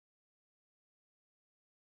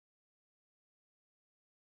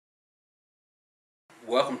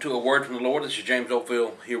Welcome to A Word from the Lord. This is James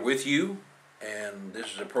Oldfield here with you, and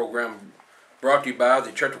this is a program brought to you by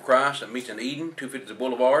the Church of Christ that meets in Eden, 250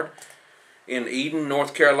 Boulevard in Eden,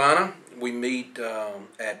 North Carolina. We meet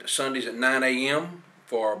at Sundays at 9 a.m.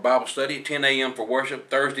 for Bible study, 10 a.m. for worship,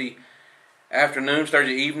 Thursday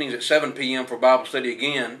evenings at 7 p.m. for Bible study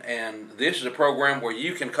again. And this is a program where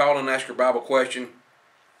you can call and ask your Bible question,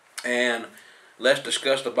 and let's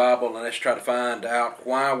discuss the Bible, and let's try to find out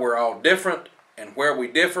why we're all different and where we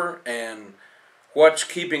differ and what's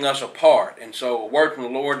keeping us apart. And so A Word from the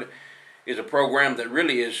Lord is a program that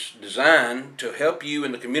really is designed to help you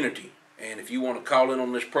in the community. And if you want to call in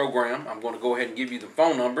on this program, I'm going to go ahead and give you the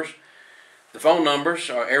phone numbers. The phone numbers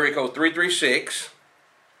are area code 336,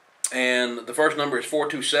 and the first number is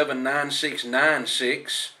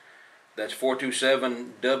 427-9696. That's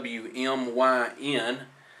 427-WMYN.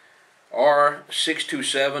 Or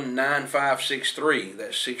 627-9563.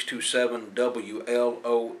 That's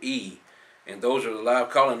 627-WLOE. And those are the live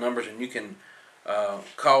calling numbers, and you can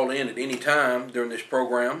call in at any time during this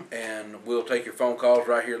program, and we'll take your phone calls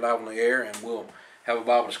right here live on the air, and we'll have a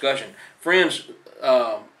Bible discussion. Friends,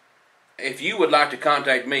 if you would like to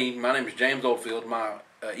contact me, my name is James Oldfield. My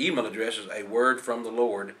email address is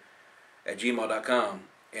awordfromthelord@gmail.com,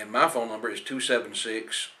 and my phone number is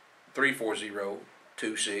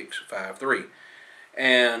 276-340-2653,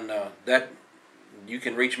 and that you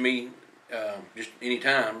can reach me just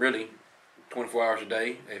anytime, really, 24 hours a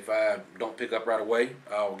day. If I don't pick up right away,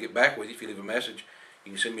 I'll get back with you. If you leave a message,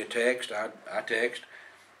 you can send me a text. I text,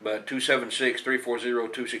 but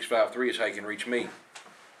 276-340-2653 is how you can reach me.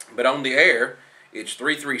 But on the air, it's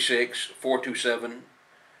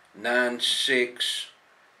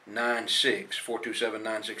 336-427-9696,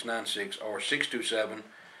 427-9696, or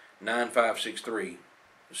 627-9563.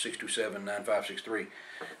 627-9563.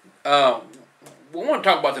 What I want to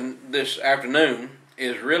talk about this afternoon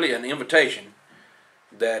is really an invitation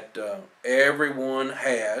that everyone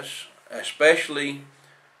has, especially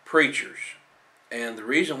preachers. And the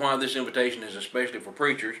reason why this invitation is especially for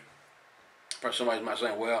preachers, somebody might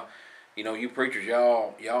say, well, you know, you preachers,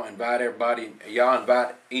 y'all invite everybody, y'all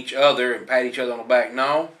invite each other and pat each other on the back.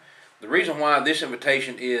 No, the reason why this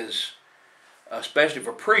invitation is especially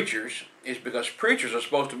for preachers is because preachers are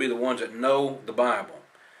supposed to be the ones that know the Bible.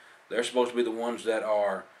 They're supposed to be the ones that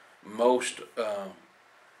are most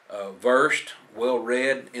versed,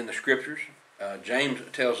 well-read in the Scriptures. James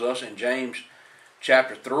tells us in James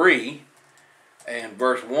chapter 3 and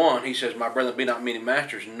verse 1, he says, "My brethren, be not many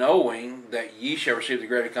masters, knowing that ye shall receive the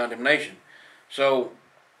greater condemnation." So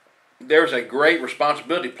there's a great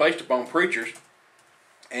responsibility placed upon preachers,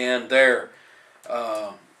 and they're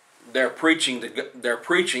preaching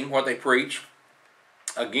what they preach.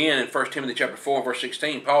 Again, in 1 Timothy chapter 4 and verse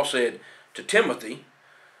 16, Paul said to Timothy,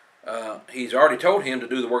 he's already told him to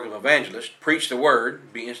do the work of an evangelist, preach the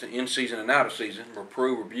word, be instant in season and out of season,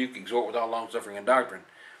 reprove, rebuke, exhort with all long-suffering and doctrine.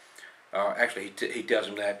 Actually, he tells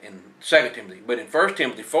him that in 2 Timothy. But in 1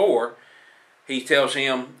 Timothy 4, he tells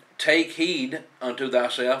him, "Take heed unto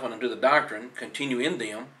thyself and unto the doctrine, continue in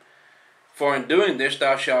them. For in doing this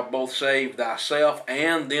thou shalt both save thyself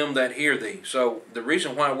and them that hear thee." So the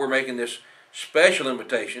reason why we're making this special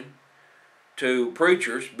invitation to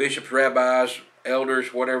preachers, bishops, rabbis,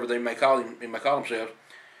 elders, whatever they may call themselves,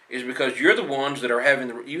 is because you're the ones that are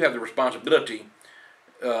you have the responsibility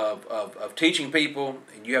of teaching people,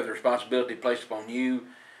 and you have the responsibility placed upon you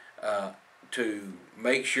to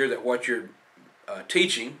make sure that what you're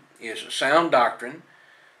teaching is sound doctrine,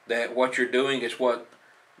 that what you're doing is what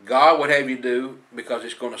God would have you do, because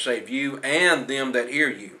it's going to save you and them that hear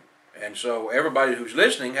you. And so everybody who's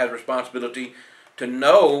listening has a responsibility to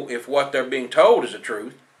know if what they're being told is the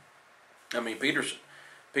truth. I mean, Peter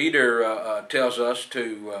tells us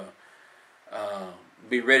to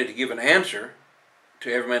be ready to give an answer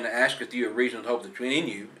to every man that asketh you a reason of hope that's in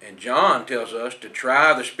you. And John tells us to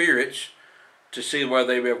try the spirits to see whether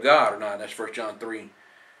they be of God or not. That's 1 John 3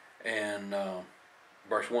 and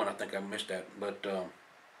verse 1. I think I missed that, but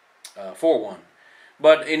 4:1.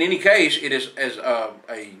 But in any case, it is as a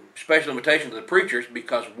special invitation to the preachers,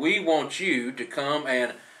 because we want you to come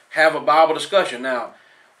and have a Bible discussion. Now,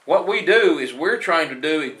 what we do is we're trying to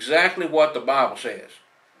do exactly what the Bible says.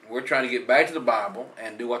 We're trying to get back to the Bible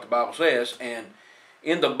and do what the Bible says. And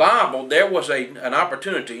in the Bible, there was an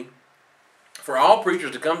opportunity for all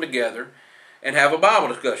preachers to come together and have a Bible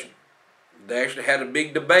discussion. They actually had a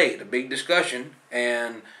big debate, a big discussion,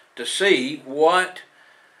 and to see what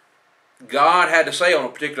God had to say on a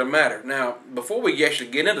particular matter. Now, before we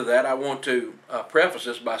actually get into that, I want to preface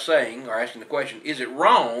this by saying, or asking the question, is it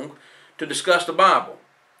wrong to discuss the Bible?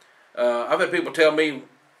 I've had people tell me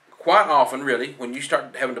quite often, really, when you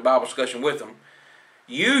start having the Bible discussion with them,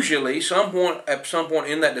 usually at some point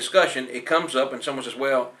in that discussion, it comes up and someone says,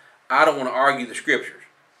 well, I don't want to argue the Scriptures.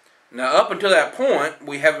 Now, up until that point,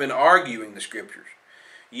 we haven't been arguing the Scriptures.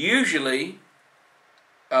 Usually,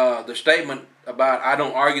 the statement about I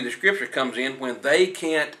don't argue the Scriptures comes in when they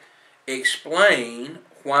can't explain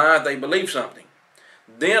why they believe something.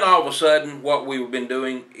 Then all of a sudden what we've been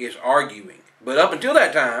doing is arguing. But up until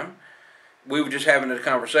that time, we were just having a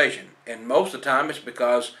conversation. And most of the time it's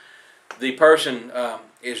because the person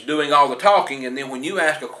is doing all the talking, and then when you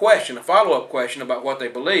ask a question, a follow-up question about what they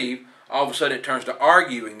believe, all of a sudden it turns to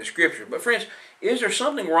arguing the Scripture. But friends, is there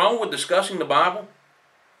something wrong with discussing the Bible?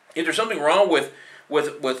 Is there something wrong with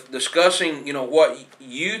discussing, what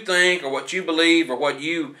you think or what you believe or what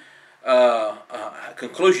you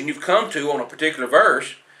conclusion you've come to on a particular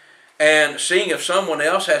verse, and seeing if someone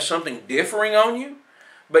else has something differing on you?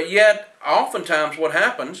 But yet, oftentimes what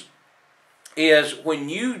happens is when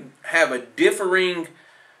you have a differing,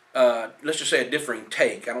 let's just say a differing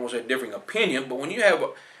take, I don't want to say a differing opinion, but when you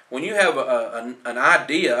have an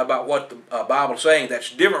idea about what the Bible is saying that's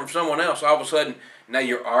different from someone else, all of a sudden now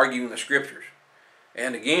you're arguing the Scriptures.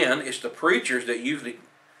 And again, it's the preachers that usually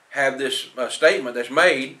have this statement that's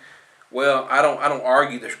made, well, I don't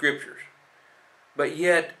argue the Scriptures. But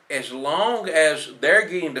yet, as long as they're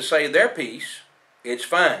getting to say their piece, it's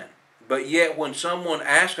fine. But yet, when someone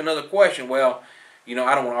asks another question, well, I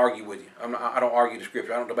don't want to argue with you. I don't argue the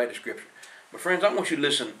Scripture. I don't debate the Scripture. But friends, I want you to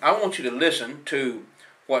listen. I want you to listen to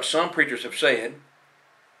what some preachers have said,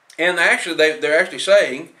 and actually, they're actually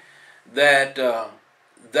saying that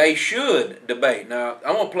they should debate. Now,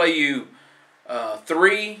 I want to play you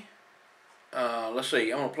three. Let's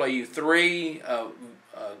see. I want to play you three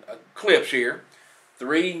clips here,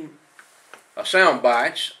 three sound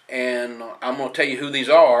bites, and I'm going to tell you who these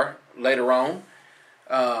are later on.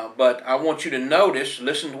 But I want you to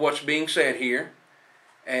listen to what's being said here,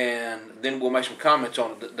 and then we'll make some comments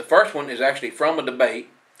on it. The first one is actually from a debate,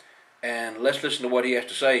 and let's listen to what he has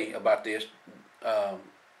to say about this.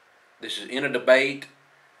 This is in a debate,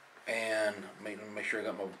 and let me make sure I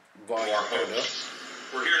got my volume turned up.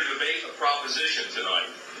 We're here to debate a proposition tonight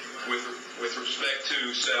with respect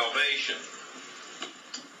to salvation.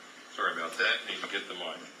 Sorry about that. Need to get the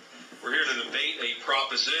mic. We're here to debate a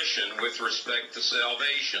proposition with respect to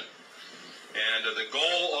salvation. And the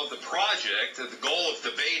goal of the project, the goal of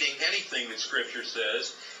debating anything that Scripture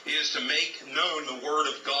says, is to make known the Word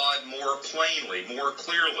of God more plainly, more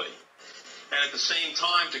clearly, and at the same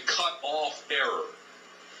time to cut off error.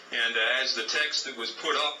 And as the text that was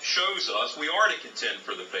put up shows us, we are to contend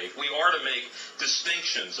for the faith. We are to make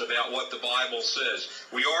distinctions about what the Bible says.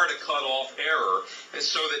 We are to cut off error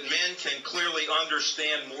so that men can clearly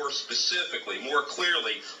understand more specifically, more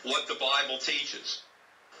clearly, what the Bible teaches.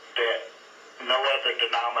 That no other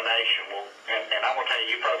denomination will, and I'm going to tell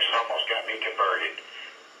you, you folks have almost got me converted.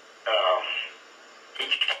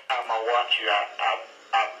 Each time I watch you,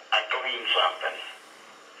 I glean something.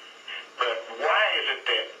 But why is it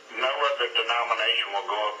that no other denomination will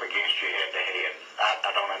go up against you head to head?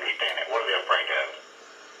 I don't understand it. What are they afraid of?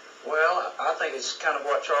 Well, I think it's kind of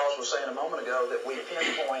what Charles was saying a moment ago, that we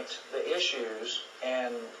pinpoint the issues,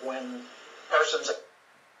 and when persons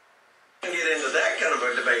get into that kind of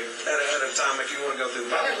a debate at a time if you want to go through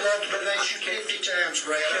I would love to debate you 50 times,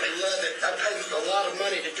 Brad. I would love it. I paid a lot of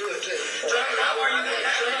money to do it, too. How are you going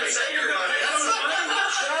to say your money?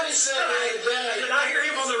 Johnny said the other day. Did I hear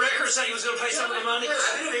him on the record say he was going to pay some of the money?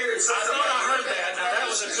 I didn't hear it. I thought I heard that. Now, that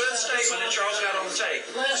was a good statement that Charles got on the tape.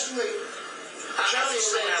 Last week, Johnny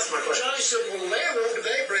said, well, Larry won't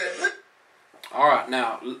debate Brad. All right,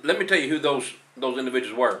 now let me tell you who those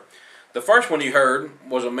individuals were. The first one you heard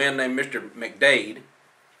was a man named Mr. McDade.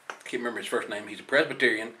 I can't remember his first name. He's a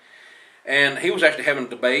Presbyterian. And he was actually having a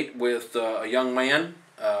debate with a young man,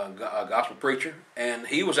 a gospel preacher. And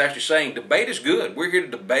he was actually saying, debate is good. We're here to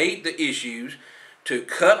debate the issues, to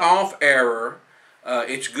cut off error.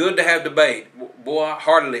 It's good to have debate. Boy, I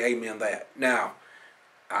heartily amen that. Now,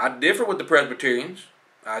 I differ with the Presbyterians.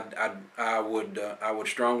 I would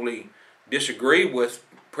strongly disagree with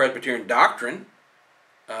Presbyterian doctrine.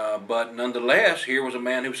 But nonetheless, here was a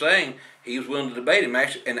man who was saying he was willing to debate him.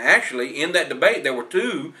 And actually, in that debate, there were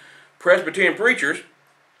two Presbyterian preachers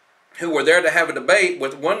who were there to have a debate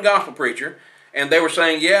with one gospel preacher, and they were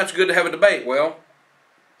saying, yeah, it's good to have a debate. Well,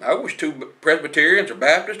 I wish two Presbyterians or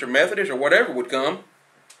Baptists or Methodists or whatever would come,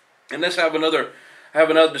 and let's have another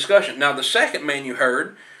discussion. Now, the second man you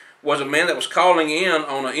heard was a man that was calling in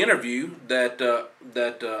on an interview that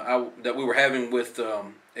we were having with.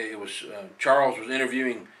 It was Charles was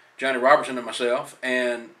interviewing Johnny Robertson and myself,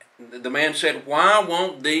 and The man said, "Why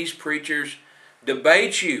won't these preachers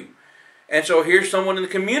debate you?" And so here's someone in the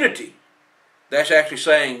community that's actually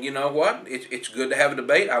saying, you know what, it's good to have a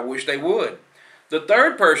debate. I wish they would. The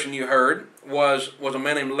third person you heard was a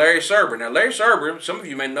man named Larry Serber. Now, Larry Serber, some of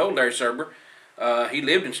you may know Larry Serber. He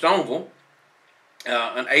lived in Stoneville,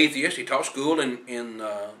 an atheist. He taught school in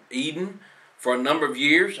Eden for a number of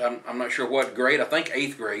years. I'm not sure what grade. I think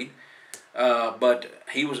 8th grade. But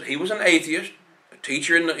he was an atheist, a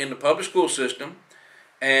teacher in the public school system,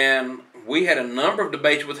 and we had a number of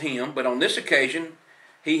debates with him. But on this occasion,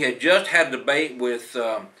 he had just had a debate with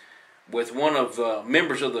one of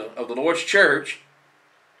members of the Lord's church,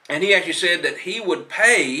 and he actually said that he would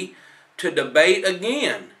pay to debate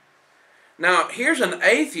again. Now, here's an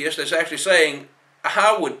atheist that's actually saying,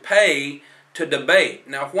 "I would pay to debate."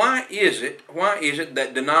 Now, why is it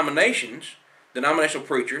that denominational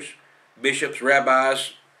preachers, bishops,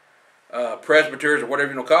 rabbis, presbyters, or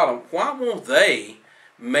whatever you want to call them, why won't they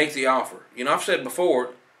make the offer? You know, I've said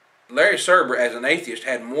before, Larry Serber, as an atheist,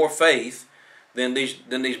 had more faith than these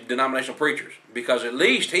denominational preachers, because at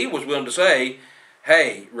least he was willing to say,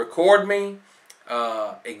 "Hey, record me,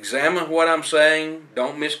 examine what I'm saying,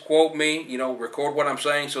 don't misquote me. You know, record what I'm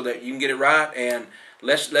saying so that you can get it right, and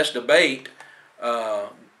let's debate.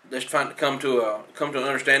 Let's come to an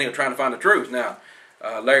understanding of trying to find the truth." Now,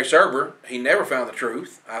 Larry Serber, he never found the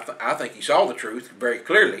truth. I think he saw the truth very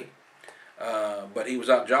clearly, but he was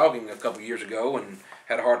out jogging a couple years ago and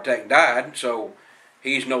had a heart attack and died. So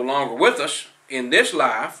he's no longer with us in this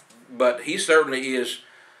life, but he certainly is.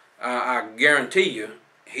 I guarantee you,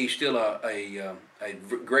 he's still a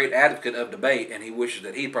great advocate of debate, and he wishes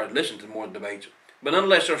that he'd probably listen to more debates. But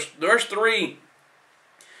nonetheless, there's three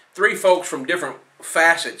folks from different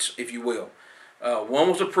facets, if you will. One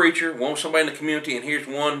was a preacher, one was somebody in the community, and here's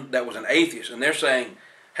one that was an atheist. And they're saying,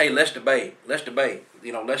 "Hey, let's debate. Let's debate.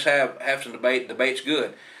 You know, let's have some debate. Debate's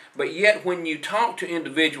good." But yet, when you talk to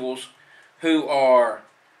individuals who are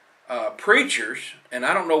preachers, and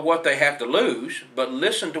I don't know what they have to lose, but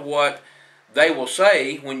listen to what they will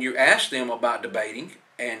say when you ask them about debating,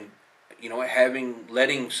 and you know,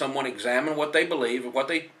 letting someone examine what they believe and what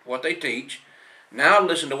they teach. Now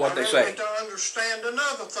listen to what they say. I need to understand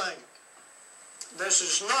another thing. This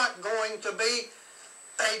is not going to be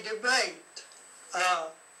a debate.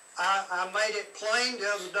 I made it plain the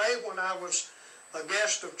other day when I was a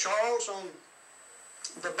guest of Charles on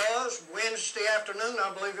the Buzz Wednesday afternoon, I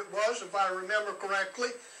believe it was, if I remember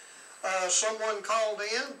correctly. Someone called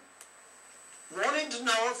in wanting to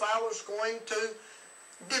know if I was going to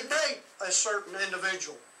debate a certain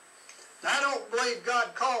individual. Now, I don't believe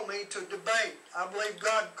God called me to debate. I believe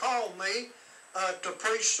God called me to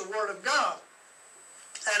preach the Word of God.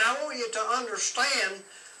 And I want you to understand,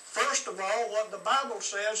 first of all, what the Bible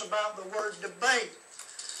says about the word debate.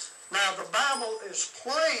 Now, the Bible is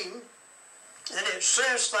plain, and it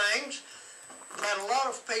says things that a lot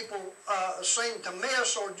of people seem to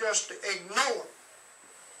miss or just ignore.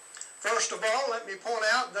 First of all, let me point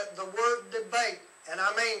out that the word debate, and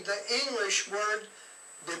I mean the English word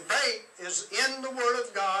debate, is in the Word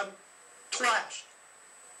of God twice.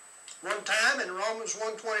 One time in Romans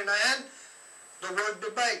 1:29, the word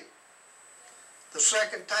debate. The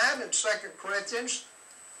second time in 2 Corinthians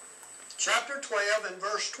chapter 12 and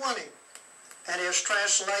verse 20, and is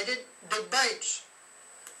translated debates.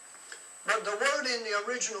 But the word in the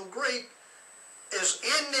original Greek is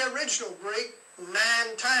in the original Greek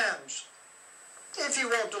 9 times. If you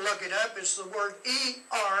want to look it up, it's the word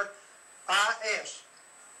E-R-I-S.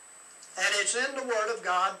 And it's in the Word of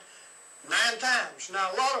God 9 times.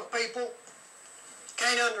 Now, a lot of people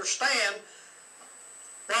can't understand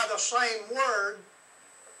why the same word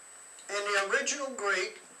in the original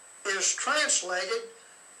Greek is translated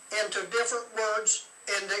into different words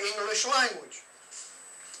in the English language.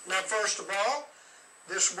 Now, first of all,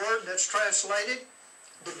 this word that's translated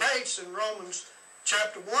debates in Romans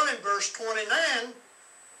chapter 1 and verse 29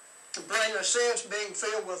 plainly says, being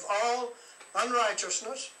filled with all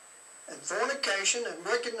unrighteousness and fornication and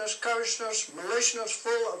wickedness, covetousness, maliciousness,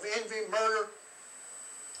 full of envy, murder,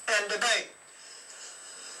 and debate.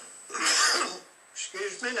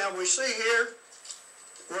 Excuse me. Now we see here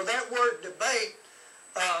where that word debate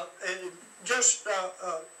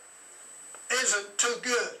isn't too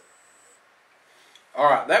good. All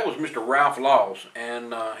right, that was Mr. Ralph Laws,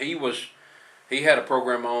 and he had a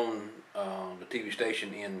program on the TV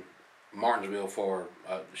station in Martinsville for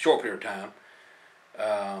a short period of time.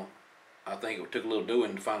 I think it took a little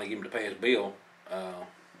doing to finally get him to pay his bill,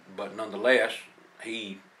 but nonetheless,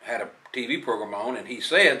 he had a TV program on, and he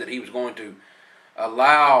said that he was going to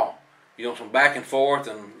allow, some back and forth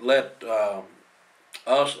and let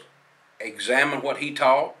us examined what he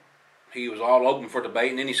taught. He was all open for debate,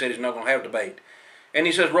 and then he said he's not going to have debate. And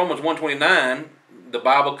he says Romans 1:29, the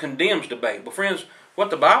Bible condemns debate. But friends, what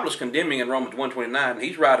the Bible is condemning in Romans 1:29, and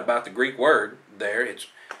he's right about the Greek word there, it's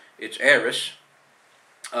eris.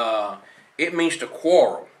 It means to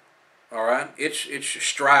quarrel, all right? It's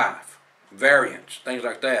strife, variance, things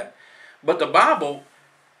like that. But the Bible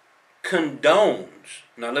condones,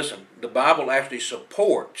 now listen, the Bible actually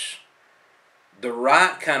supports the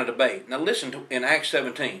right kind of debate. Now listen to in Acts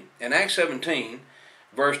 17. In Acts 17,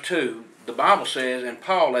 verse 2, the Bible says, and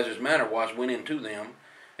Paul, as his manner was, went into them,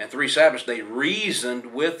 and 3 Sabbaths they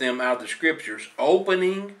reasoned with them out of the Scriptures,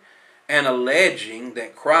 opening and alleging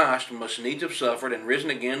that Christ must needs have suffered and risen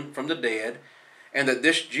again from the dead, and that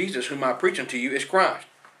this Jesus whom I preach unto you is Christ.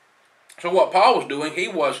 So what Paul was doing, he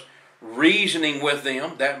was reasoning with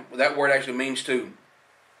them. That word actually means to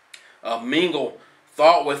mingle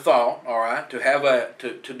thought with thought, all right, to have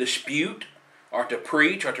to dispute or to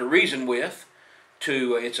preach or to reason with.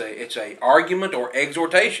 It's a argument or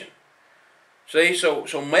exhortation. See, so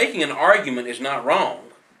making an argument is not wrong.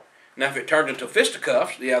 Now, if it turns into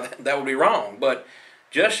fisticuffs, yeah, that would be wrong. But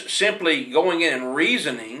just simply going in and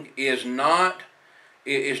reasoning is not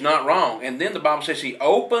wrong. And then the Bible says he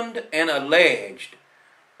opened and alleged.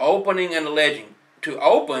 Opening and alleging. To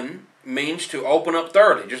open means to open up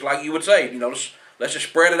thoroughly, just like you would say. Let's just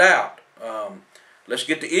spread it out. Let's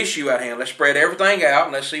get the issue at hand. Let's spread everything out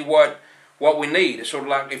and let's see what we need. It's sort of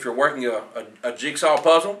like if you're working a jigsaw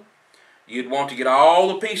puzzle. You'd want to get all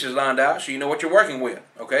the pieces lined out so you know what you're working with.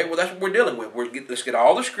 Okay, well that's what we're dealing with. Let's get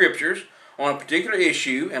all the scriptures on a particular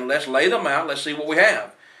issue and let's lay them out. Let's see what we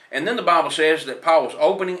have. And then the Bible says that Paul was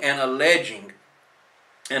opening and alleging.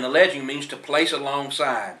 And alleging means to place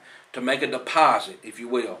alongside, to make a deposit, if you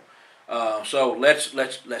will. So let's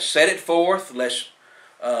set it forth. Let's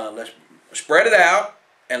spread it out,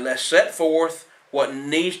 and let's set forth what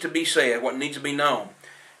needs to be said, what needs to be known.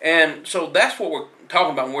 And so that's what we're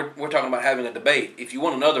talking about when we're talking about having a debate. If you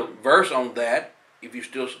want another verse on that, if you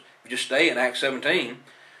just stay in Acts 17,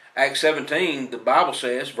 the Bible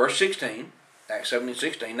says, verse 16, Acts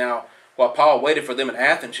 17:16. Now, while Paul waited for them in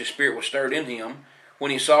Athens, his spirit was stirred in him when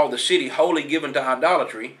he saw the city wholly given to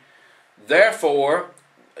idolatry. Therefore,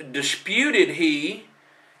 disputed he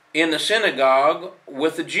in the synagogue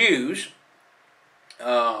with the Jews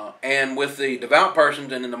and with the devout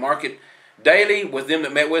persons, and in the market daily with them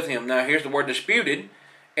that met with him. Now here's the word disputed,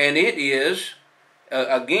 and it is,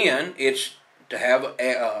 again, it's to have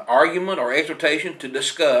an argument or exhortation, to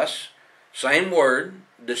discuss, same word,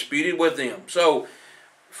 disputed with them. So,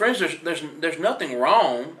 friends, there's nothing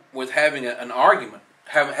wrong with having an argument,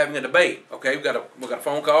 having a debate. Okay, we got a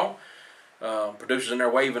phone call. Producers in there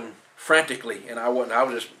waving frantically, and I was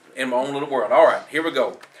just in my own little world. All right, here we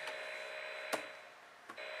go.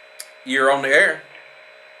 You're on the air.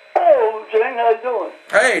 Hello, Jane. How you doing?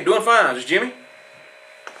 Hey, doing fine. Is this Jimmy?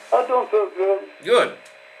 I'm doing so good. Good.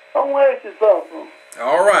 I'm going to ask you something.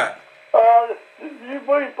 All right.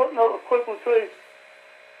 Where you putting up a Christmas tree?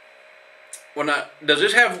 Well, now, does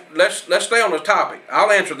this have? Let's stay on the topic.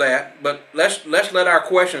 I'll answer that, but let's let our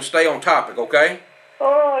questions stay on topic, okay?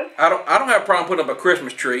 All right. I don't have a problem putting up a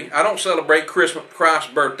Christmas tree. I don't celebrate Christ's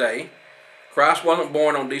birthday. Christ wasn't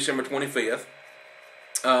born on December 25th.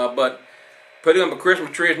 But putting up a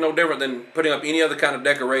Christmas tree is no different than putting up any other kind of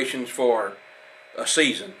decorations for a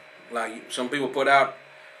season. Like some people put out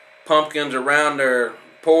pumpkins around their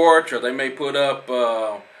porch, or they may put up,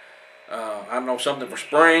 I don't know, something for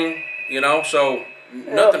spring. So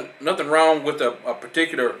nothing wrong with a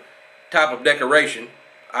particular type of decoration.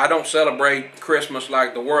 I don't celebrate Christmas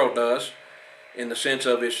like the world does, in the sense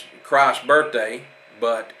of it's Christ's birthday,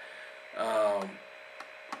 but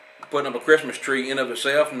putting up a Christmas tree in of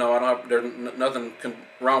itself, no, there's nothing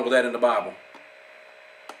wrong with that in the Bible.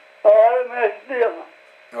 All right, let me ask you this.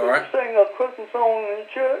 All right. You sing a Christmas song in the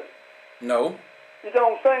church? No. You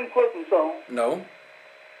don't sing Christmas song? No.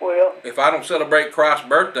 Well, if I don't celebrate Christ's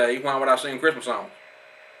birthday, why would I sing Christmas songs?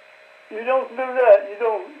 You don't do that.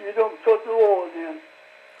 You don't trust the Lord then.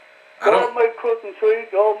 God make Christmas tree.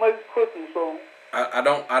 God make Christmas song.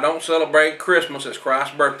 I don't celebrate Christmas as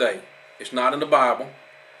Christ's birthday. It's not in the Bible.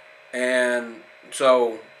 And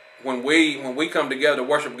so when we come together to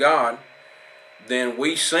worship God, then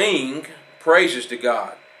we sing praises to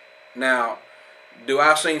God. Now, do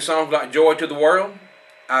I sing songs like Joy to the World?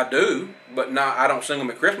 I do, but I don't sing them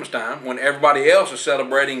at Christmas time. When everybody else is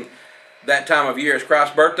celebrating that time of year as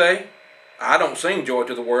Christ's birthday, I don't sing Joy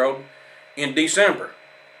to the World in December.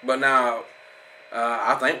 But now,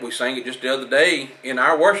 I think we sang it just the other day in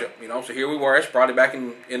our worship. So here we were. It's probably back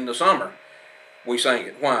in the summer. We sang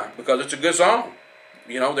it. Why? Because it's a good song.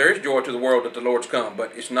 You know, there is joy to the world that the Lord's come,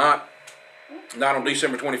 but it's not on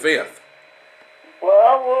December 25th. Well,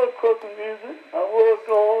 I love Christmas music. I love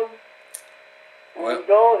God. And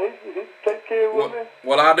God, He take care of me.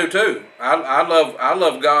 Well, I do too. I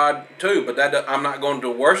love God too, but I'm not going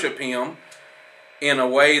to worship Him in a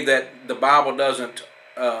way that the Bible doesn't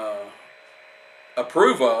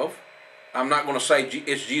approve of. I'm not going to say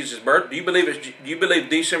it's Jesus' birthday. Do you believe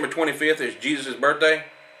December 25th is Jesus' birthday?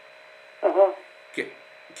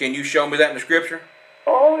 Can you show me that in the Scripture?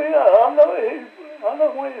 Oh yeah, I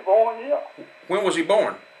know when He born. Yeah. When was He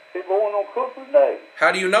born? He born on Christmas Day.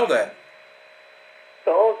 How do you know that?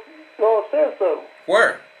 God says so.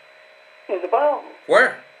 Where? In the Bible.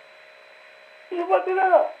 Where? You look it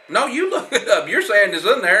up. No, you look it up. You're saying it's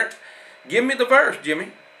in there. Give me the verse,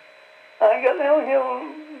 Jimmy. I ain't got down here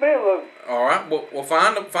on Bill. All right. Well,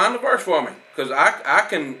 find the verse for me, because I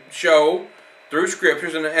can show through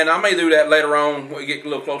Scriptures, and I may do that later on when we get a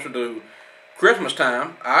little closer to Christmas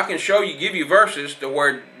time. I can give you verses to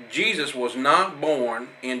where Jesus was not born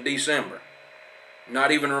in December,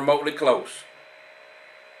 not even remotely close.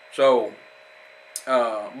 So,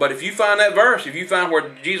 but if you find that verse, if you find where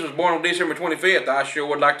Jesus was born on December 25th, I sure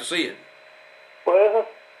would like to see it. Well,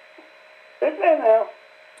 it's in there.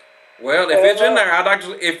 Well, if it's in there, I'd like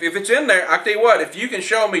to. If it's in there, I tell you what. If you can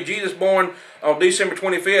show me Jesus born on December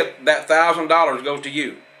 25th, that $1,000 goes to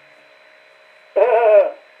you.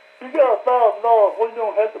 You got $1,000. We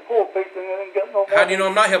don't have the poor people and ain't got no money. How do you know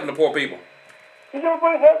I'm not helping the poor people? You don't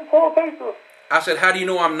bring help the poor people. I said, how do you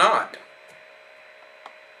know I'm not?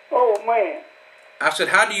 Oh man. I said,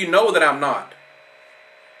 how do you know that I'm not?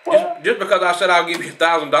 Well, Just because I said I'll give you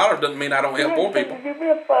 $1,000 doesn't mean I don't help poor people. You give me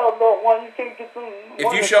 $1,000. Why you can't get some?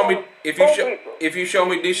 If you show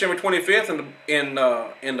me December 25th in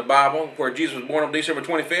the Bible where Jesus was born on December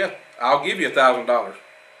 25th, I'll give you $1,000.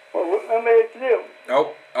 Well, let me ask you.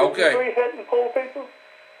 Oh, okay. You helping poor people?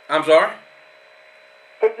 I'm sorry?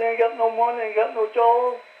 People ain't got no money, ain't got no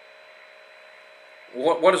job.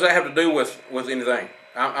 What does that have to do with anything?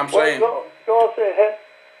 I'm saying. God said,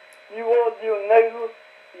 you love your neighbor,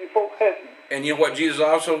 you folk happy. And you know what Jesus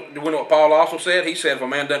also, you know what Paul also said? He said, if a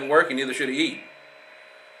man doesn't work, he neither should he eat.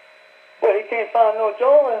 Well, he can't find no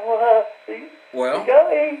job, and well, you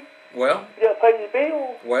gotta eat. Well, you gotta pay your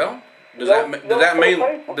bills. Well, does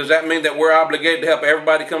that mean that we're obligated to help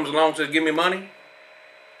everybody comes along and says, give me money?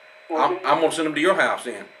 Well, I'm going to send them to your house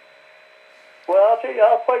then. Well, I'll tell you,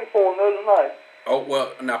 I'll pray for them the other night. Oh,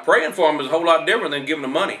 well, now praying for them is a whole lot different than giving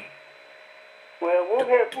them money. Well, we'll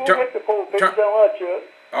get the poor people down our church.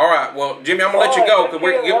 All right, well, Jimmy, I'm going to let you go. Have a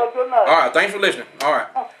good night. All right, thanks for listening. All right.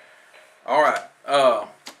 All right.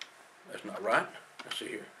 That's not right. Let's see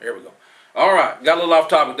here. Here we go. All right, got a little off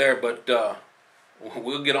topic there, but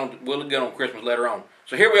we'll get on Christmas later on.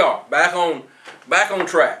 So here we are, back on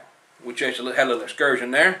track. We had a little excursion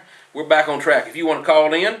there. We're back on track. If you want to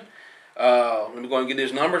call in, let me go and get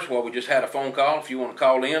these numbers. Well, we just had a phone call. If you want to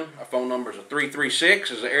call in, our phone numbers are 336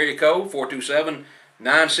 is the area code,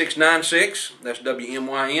 427-9696. That's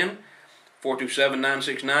WMYN,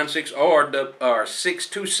 427-9696, or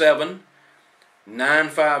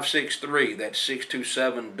 627-9563. That's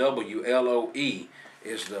 627-WLOE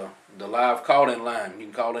is the live call-in line. You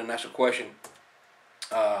can call in, ask a question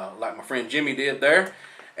like my friend Jimmy did there,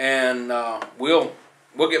 and we'll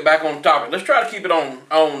get back on topic. Let's try to keep it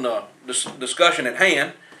on the discussion at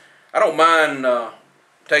hand. I don't mind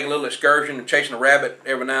taking a little excursion and chasing a rabbit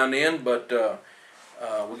every now and then, but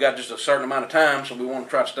we got just a certain amount of time, so we want to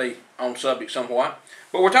try to stay on subject somewhat.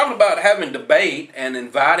 But we're talking about having debate and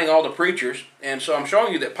inviting all the preachers, and so I'm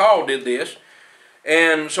showing you that Paul did this.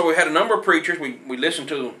 And so we had a number of preachers. We listened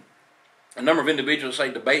to a number of individuals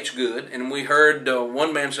say debate's good, and we heard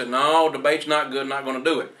one man say, no, debate's not good, not going to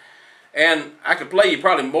do it. And I could play you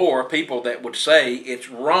probably more people that would say it's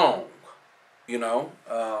wrong. You know,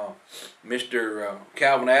 Mr.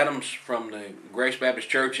 Calvin Adams from the Grace Baptist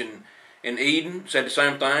Church in Eden said the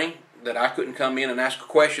same thing, that I couldn't come in and ask a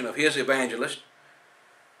question of his evangelist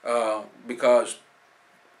because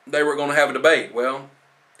they were going to have a debate. Well,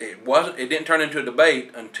 it didn't turn into a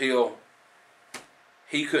debate until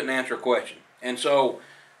he couldn't answer a question. And so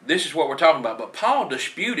this is what we're talking about. But Paul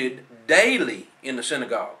disputed daily in the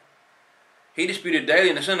synagogue. He disputed daily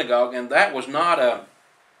in the synagogue, and that was not a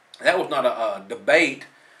debate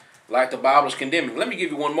like the Bible is condemning. Let me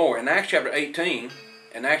give you one more. In Acts chapter 18,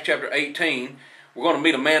 we're going to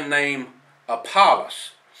meet a man named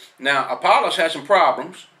Apollos. Now, Apollos had some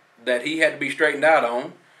problems that he had to be straightened out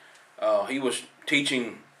on. He was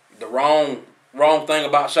teaching the wrong thing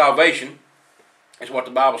about salvation, is what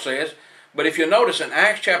the Bible says. But if you notice in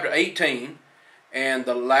Acts chapter 18 and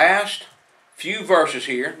the last few verses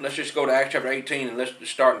here. Let's just go to Acts chapter 18 and let's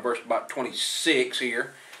just start in verse about 26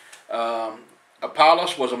 here.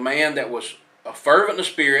 Apollos was a man that was a fervent in the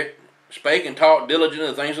spirit, spake and taught diligently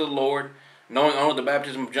the things of the Lord, knowing only the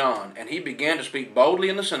baptism of John. And he began to speak boldly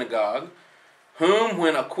in the synagogue, whom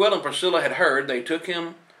when Aquila and Priscilla had heard, they took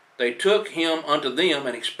him unto them,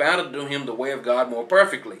 and expounded to him the way of God more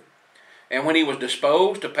perfectly. And when he was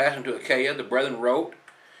disposed to pass into Achaia, the brethren wrote,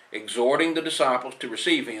 exhorting the disciples to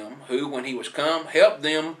receive him, who, when he was come, helped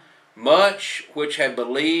them much which had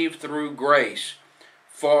believed through grace.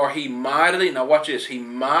 For he mightily, now watch this, he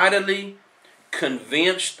mightily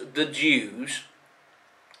convinced the Jews,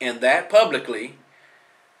 and that publicly,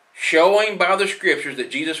 showing by the Scriptures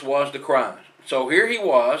that Jesus was the Christ. So here he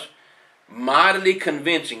was, mightily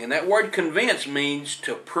convincing. And that word convince means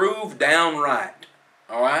to prove downright.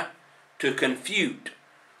 All right? To confute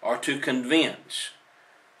or to convince.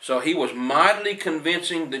 So he was mightily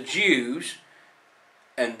convincing the Jews,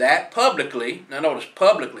 and that publicly, now notice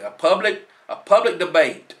publicly, a public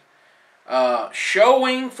debate,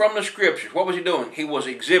 showing from the Scriptures. What was he doing? He was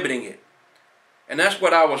exhibiting it. And that's what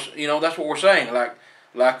that's what we're saying. Like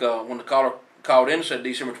when the caller called in and said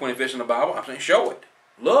December 25th in the Bible, I'm saying show it.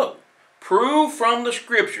 Look. Prove from the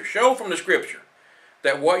Scripture. Show from the Scripture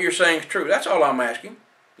that what you're saying is true. That's all I'm asking.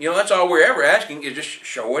 That's all we're ever asking is just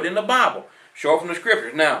show it in the Bible. Show it from the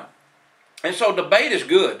Scriptures. Now, and so debate is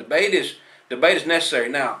good. Debate is necessary.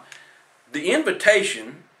 Now, the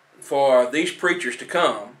invitation for these preachers to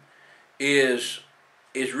come is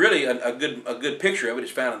really a good picture of it.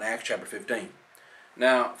 It's found in Acts chapter 15.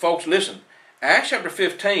 Now, folks, listen. Acts chapter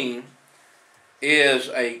 15 is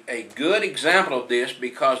a good example of this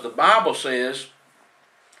because the Bible says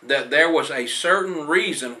that there was a certain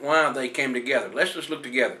reason why they came together. Let's just look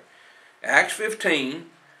together. Acts 15,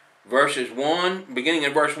 verses 1, beginning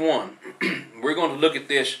in verse 1. We're going to look at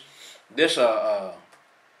this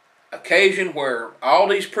occasion where all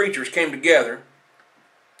these preachers came together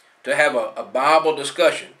to have a Bible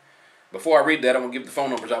discussion. Before I read that, I'm going to give the phone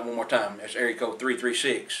numbers out one more time. That's area code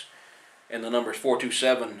 336. And the number is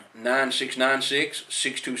 427-9696,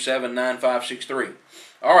 627-9563.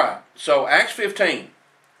 All right, so Acts 15.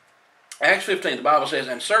 Acts 15, the Bible says,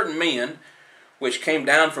 and certain men which came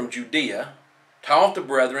down from Judea taught the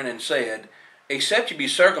brethren and said, except ye be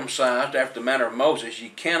circumcised after the manner of Moses, ye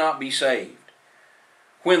cannot be saved.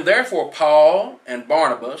 When therefore Paul and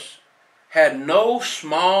Barnabas had no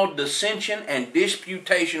small dissension and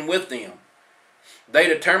disputation with them, they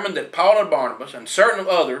determined that Paul and Barnabas and certain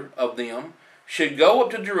other of them should go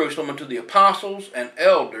up to Jerusalem unto the apostles and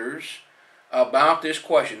elders about this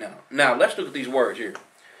question. Now let's look at these words here.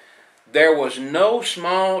 There was no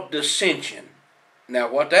small dissension. Now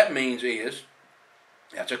what that means is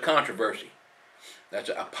that's a controversy. That's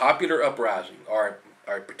a popular uprising or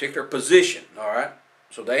a particular position. All right.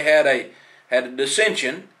 So they had a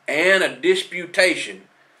dissension and a disputation,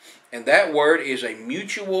 and that word is a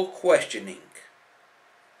mutual questioning.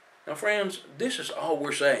 Now, friends, this is all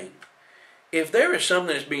we're saying. If there is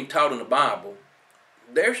something that's being taught in the Bible,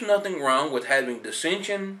 there's nothing wrong with having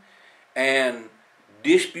dissension and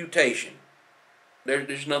disputation.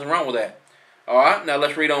 There's nothing wrong with that. All right, now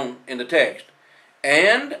let's read on in the text.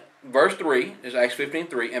 And verse 3 is Acts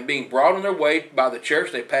 15:3. And being brought on their way by the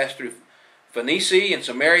church, they passed through Phoenicia and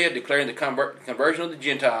Samaria, declaring the conversion of the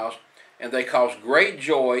Gentiles, and they caused great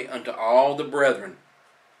joy unto all the brethren.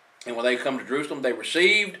 And when they come to Jerusalem, they were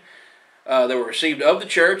received of the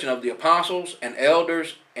church and of the apostles and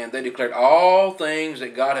elders, and they declared all things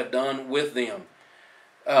that God had done with them.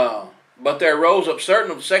 But there rose up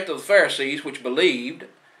certain of the sect of the Pharisees which believed,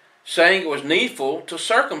 saying it was needful to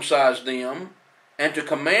circumcise them and to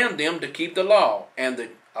command them to keep the law. And the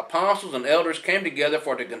apostles and elders came together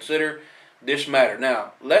for to consider this matter.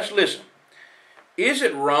 Now, let's listen. Is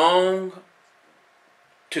it wrong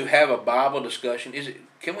to have a Bible discussion?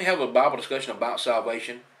 Can we have a Bible discussion about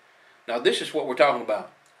salvation? Now, this is what we're talking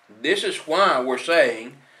about. This is why we're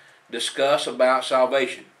saying discuss about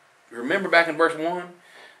salvation. Remember back in verse 1?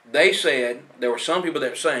 They said, there were some people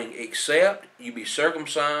that were saying, except you be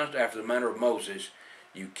circumcised after the manner of Moses,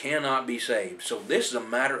 you cannot be saved. So this is a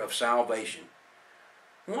matter of salvation.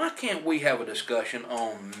 Why can't we have a discussion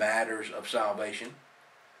on matters of salvation?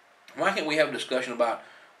 Why can't we have a discussion about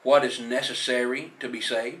what is necessary to be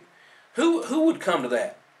saved? Who would come to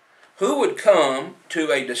that? Who would come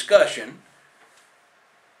to a discussion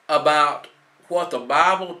about what the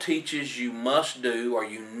Bible teaches you must do or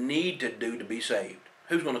you need to do to be saved?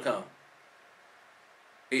 Who's going to come?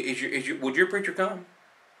 Would your preacher come?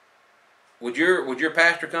 Would your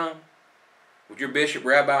pastor come? would your bishop,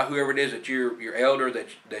 rabbi, whoever it is that your elder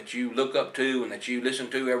that you look up to and that you listen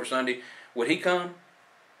to every Sunday, would he come?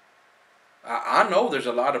 I know there's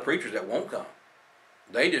a lot of preachers that won't come.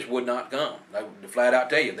 They just would not come. They would flat out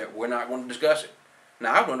tell you that we're not going to discuss it.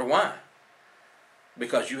 Now, I wonder why.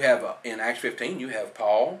 Because you have, in Acts 15, you have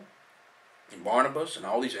Paul and Barnabas and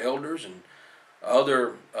all these elders and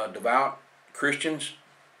other devout Christians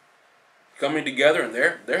coming together, and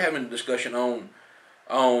they're having a discussion on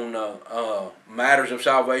matters of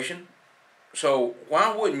salvation. So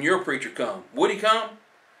why wouldn't your preacher come? Would he come?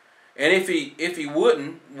 And if he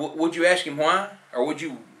wouldn't, would you ask him why? Or would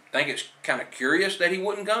you think it's kind of curious that he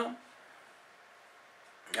wouldn't come?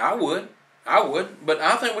 I would. But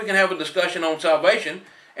I think we can have a discussion on salvation,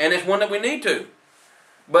 and it's one that we need to.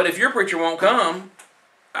 But if your preacher won't come,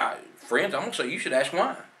 friends, I'm going to say you should ask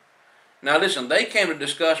why. Now listen, they came to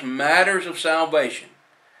discuss matters of salvation.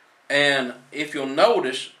 And if you'll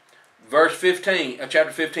notice, chapter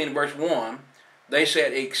 15, verse 1, they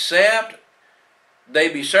said, except they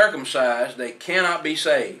be circumcised, they cannot be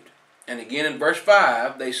saved. And again in verse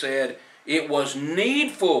 5, they said, it was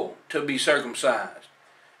needful to be circumcised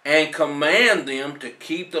and command them to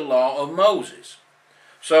keep the law of Moses.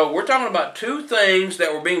 So we're talking about two things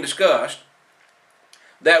that were being discussed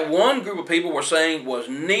that one group of people were saying was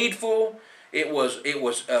needful, it was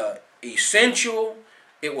essential,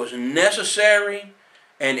 it was necessary,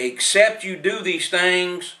 and except you do these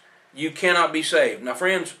things, you cannot be saved. Now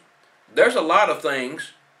friends, there's a lot of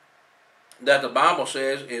things that the Bible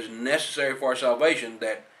says is necessary for our salvation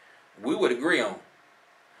that we would agree on.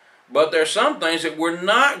 But there's some things that we're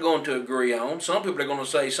not going to agree on. Some people are going to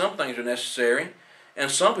say some things are necessary,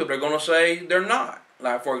 and some people are going to say they're not.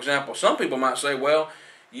 Like, for example, some people might say, well,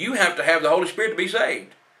 you have to have the Holy Spirit to be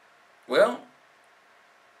saved. Well,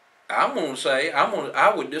 I'm going to say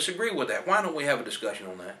I would disagree with that. Why don't we have a discussion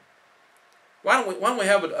on that? Why don't we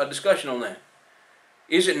have a discussion on that?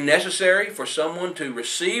 Is it necessary for someone to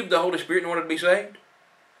receive the Holy Spirit in order to be saved?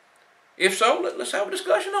 If so, let's have a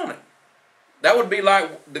discussion on it. That would be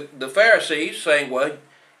like the Pharisees saying, well,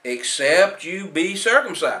 except you be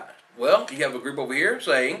circumcised. Well, you have a group over here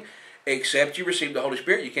saying, except you receive the Holy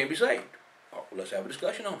Spirit, you can't be saved. Oh, let's have a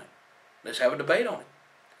discussion on it. Let's have a debate on it.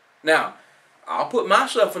 Now, I'll put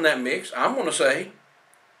myself in that mix. I'm going to say,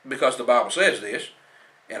 because the Bible says this,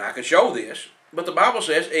 and I can show this, but the Bible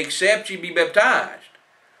says, except you be baptized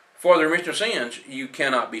for the remission of sins, you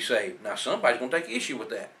cannot be saved. Now, somebody's going to take issue with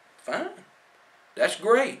that. Fine. That's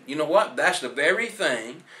great. You know what? That's the very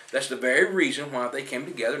thing, that's the very reason why they came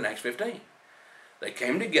together in Acts 15. They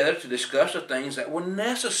came together to discuss the things that were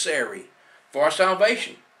necessary for our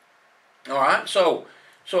salvation. All right? So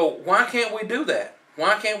why can't we do that?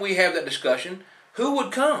 Why can't we have that discussion? Who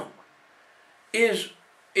would come? Is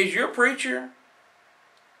your preacher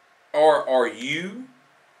or are you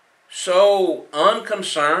so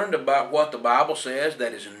unconcerned about what the Bible says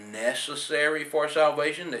that is necessary for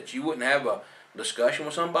salvation that you wouldn't have a discussion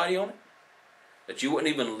with somebody on it? That you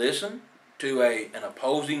wouldn't even listen to an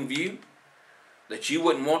opposing view? That you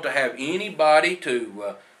wouldn't want to have anybody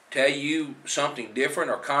to tell you something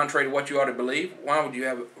different or contrary to what you ought to believe? Why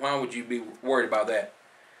would you be worried about that?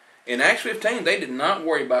 In Acts 15, they did not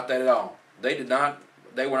worry about that at all. They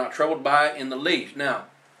were not troubled by it in the least. Now,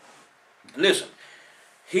 listen,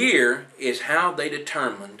 here is how they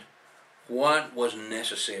determined what was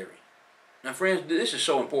necessary. Now, friends, this is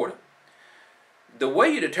so important. The way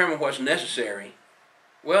you determine what's necessary,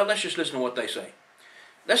 well, let's just listen to what they say.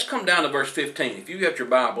 Let's come down to verse 15. If you have your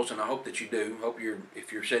Bibles, and I hope that you do,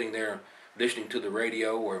 if you're sitting there listening to the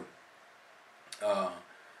radio or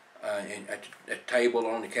at a table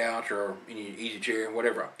or on the couch or in your easy chair,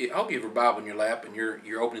 whatever, I hope you have your Bible in your lap and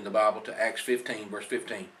you're opening the Bible to Acts 15, verse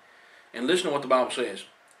 15. And listen to what the Bible says.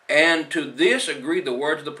 And to this agreed the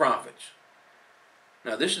words of the prophets.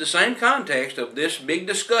 Now, this is the same context of this big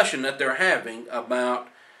discussion that they're having about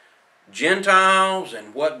Gentiles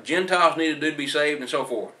and what Gentiles need to do to be saved and so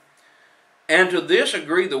forth. And to this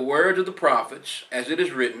agree the words of the prophets, as it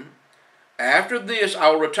is written, after this I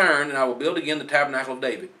will return, and I will build again the tabernacle of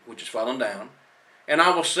David, which is fallen down, and I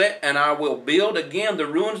will build again the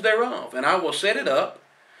ruins thereof, and I will set it up,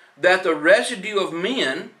 that the residue of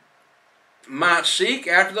men might seek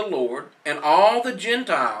after the Lord, and all the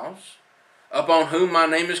Gentiles upon whom my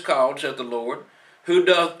name is called, saith the Lord, who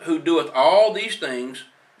doeth all these things,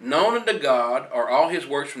 known unto God are all his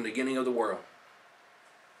works from the beginning of the world.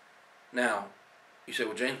 Now, you say,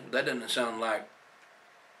 well, James, that doesn't sound like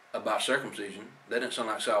about circumcision. That doesn't sound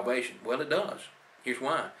like salvation. Well, it does. Here's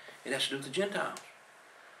why. It has to do with the Gentiles.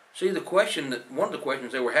 See, one of the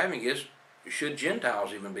questions they were having is, should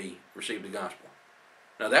Gentiles even receive the gospel?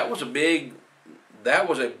 Now, that was a big that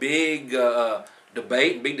was a big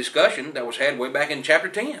debate, big discussion that was had way back in chapter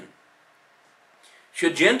 10.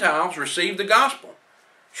 Should Gentiles receive the gospel?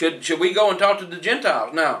 Should we go and talk to the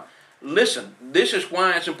Gentiles? Now, listen, this is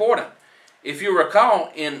why it's important. If you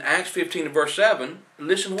recall in Acts 15 and verse 7,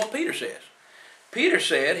 listen to what Peter says. Peter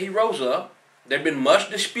said, he rose up, there had been much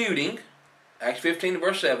disputing, Acts 15 and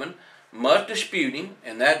verse 7, much disputing,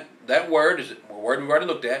 and that word is a word we've already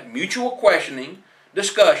looked at, mutual questioning,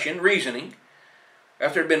 discussion, reasoning.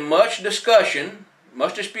 After there had been much discussion,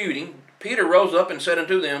 much disputing, Peter rose up and said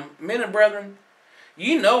unto them, Men and brethren,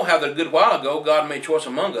 ye know how that a good while ago God made choice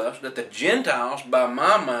among us, that the Gentiles by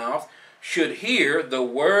my mouth should hear the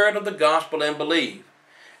word of the gospel and believe.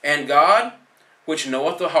 And God, which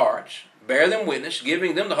knoweth the hearts, bear them witness,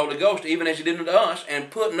 giving them the Holy Ghost, even as he did unto us,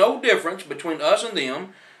 and put no difference between us and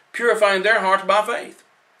them, purifying their hearts by faith.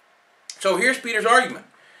 So here's Peter's argument.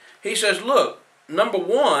 He says, look, number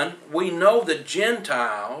one, we know that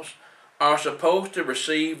Gentiles are supposed to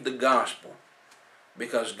receive the gospel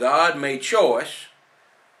because God made choice.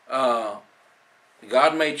 God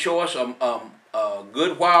made choice a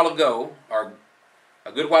good while ago,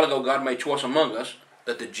 God made choice among us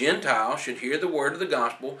that the Gentiles should hear the word of the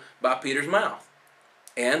gospel by Peter's mouth.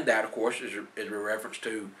 And that, of course, is a reference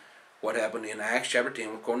to what happened in Acts chapter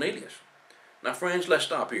 10 with Cornelius. Now, friends, let's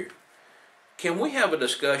stop here. Can we have a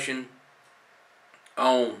discussion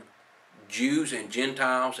on Jews and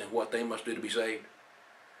Gentiles and what they must do to be saved?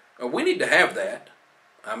 We need to have that.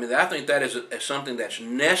 I mean, I think that is something that's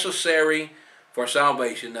necessary for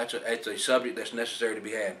salvation. It's a subject that's necessary to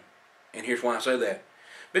be had. And here's why I say that.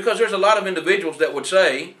 Because there's a lot of individuals that would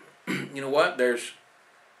say, you know what, there's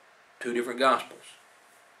two different gospels.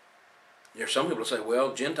 There's some people that say,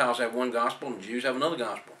 well, Gentiles have one gospel and Jews have another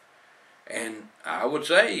gospel. And I would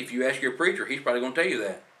say, if you ask your preacher, he's probably going to tell you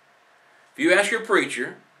that. If you ask your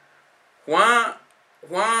preacher, why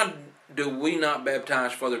do we not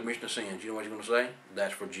baptize for the remission of sins? You know what he's going to say?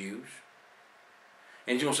 That's for Jews.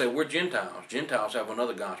 And he's going to say, we're Gentiles. Gentiles have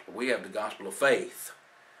another gospel. We have the gospel of faith.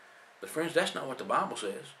 But friends, that's not what the Bible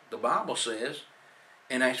says. The Bible says,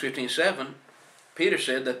 in Acts 15:7, Peter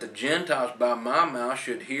said that the Gentiles by my mouth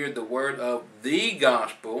should hear the word of the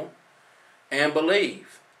gospel and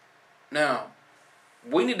believe. Now,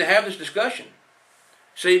 we need to have this discussion.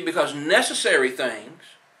 See, because necessary things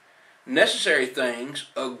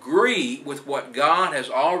agree with what God has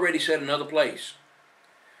already said in another place.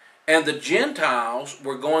 And the Gentiles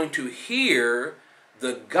were going to hear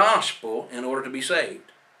the gospel in order to be saved.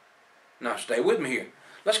 Now, stay with me here.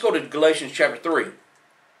 Let's go to Galatians chapter 3.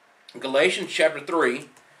 Galatians chapter 3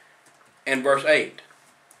 and verse 8.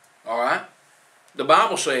 All right? The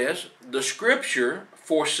Bible says, the scripture,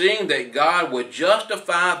 foreseeing that God would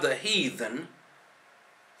justify the heathen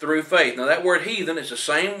through faith. Now, that word heathen is the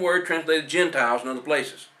same word translated Gentiles in other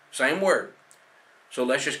places. Same word. So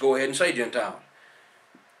let's just go ahead and say Gentiles.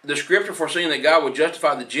 The scripture, foreseeing that God would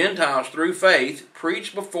justify the Gentiles through faith,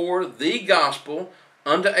 preached before the gospel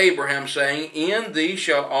unto Abraham, saying, in thee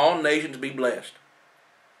shall all nations be blessed.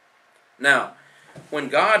 Now, when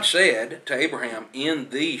God said to Abraham, in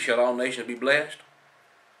thee shall all nations be blessed,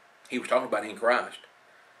 he was talking about in Christ.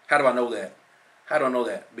 How do I know that? How do I know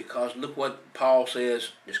that? Because look what Paul says.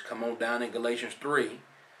 Just come on down in Galatians 3.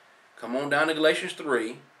 Come on down to Galatians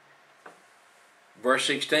 3, verse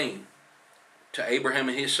 16. To Abraham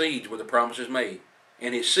and his seeds were the promises made.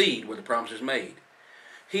 And his seed were the promises made.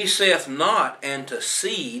 He saith not unto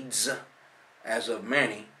seeds, as of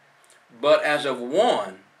many, but as of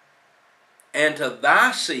one, and to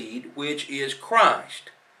thy seed, which is Christ.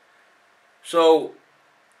 So,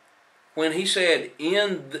 when he said,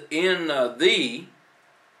 in thee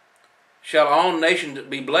shall all nations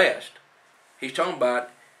be blessed, he's talking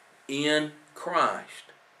about in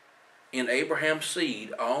Christ. In Abraham's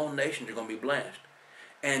seed, all nations are going to be blessed.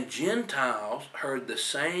 And Gentiles heard the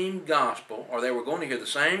same gospel, or they were going to hear the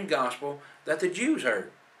same gospel that the Jews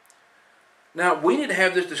heard. Now, we need to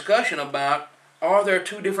have this discussion about, are there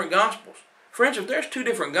two different gospels? Friends, if there's two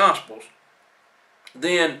different gospels,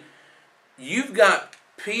 then you've got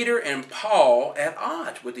Peter and Paul at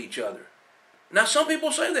odds with each other. Now, some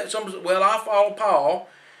people say that. Some say, well, I followed Paul,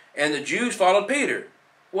 and the Jews followed Peter.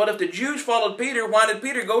 Well, if the Jews followed Peter, why did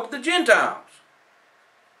Peter go to the Gentiles?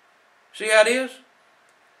 See how it is?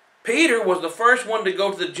 Peter was the first one to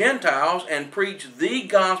go to the Gentiles and preach the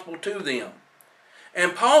gospel to them.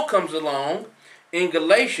 And Paul comes along in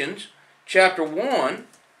Galatians chapter 1,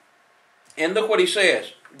 and look what he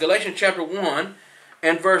says. Galatians chapter 1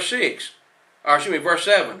 and verse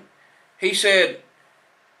 7. He said,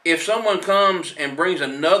 if someone comes and brings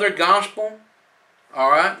another gospel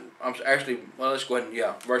All right. Let's go ahead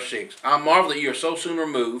and, verse 6. I marvel that you are so soon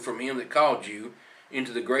removed from him that called you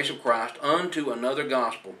into the grace of Christ unto another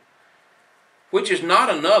gospel, which is not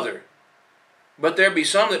another, but there be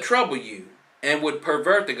some that trouble you, and would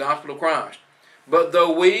pervert the gospel of Christ. But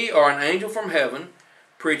though we or an angel from heaven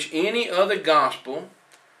preach any other gospel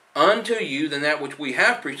unto you than that which we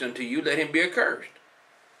have preached unto you, let him be accursed.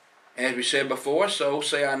 As we said before, so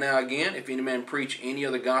say I now again, if any man preach any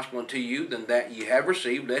other gospel unto you than that ye have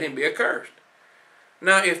received, let him be accursed.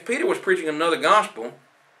 Now, if Peter was preaching another gospel,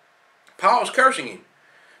 Paul is cursing him,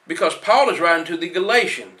 because Paul is writing to the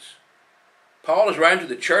Galatians. Paul is writing to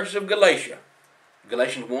the churches of Galatia.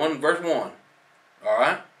 Galatians 1, verse 1. All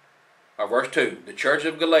right? Or verse 2. The church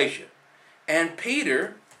of Galatia. And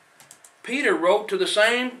Peter wrote to the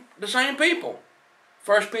same people.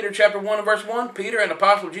 1 Peter chapter 1 and verse 1. Peter, an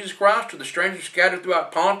apostle of Jesus Christ, to the strangers scattered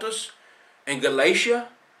throughout Pontus and Galatia,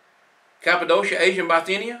 Cappadocia, Asia, and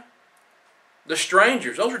Bithynia. The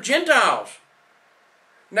strangers. Those are Gentiles.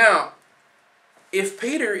 Now, if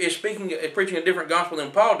Peter is preaching a different gospel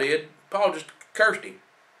than Paul did, Paul just cursed him.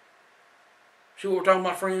 See what we're talking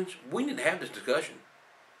about, friends? We need to have this discussion.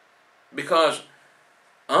 Because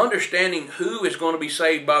understanding who is going to be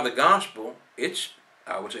saved by the gospel,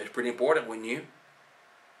 I would say it's pretty important, wouldn't you?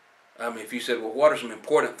 I mean, if you said, well, what are some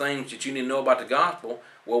important things that you need to know about the gospel?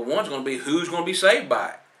 Well, one's going to be who's going to be saved by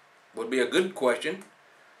it. Would be a good question.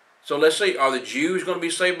 So let's see, are the Jews going to be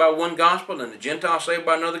saved by one gospel and the Gentiles saved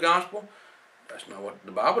by another gospel? That's not what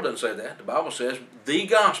the Bible doesn't say that. The Bible says the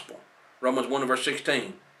gospel. Romans 1 verse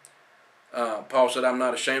 16. Paul said, I'm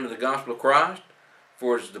not ashamed of the gospel of Christ,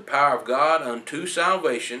 for it is the power of God unto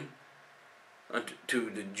salvation,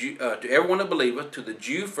 to everyone that believeth, to the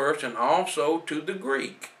Jew first, and also to the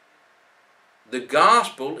Greek. The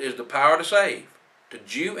gospel is the power to save, to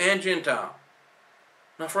Jew and Gentile.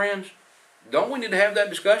 Now, friends, don't we need to have that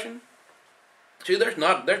discussion? See, there's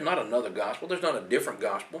not another gospel. There's not a different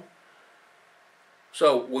gospel.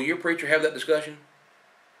 So, will your preacher have that discussion?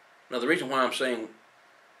 Now, the reason why I'm saying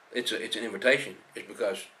it's an invitation is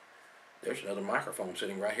because there's another microphone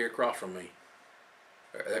sitting right here across from me.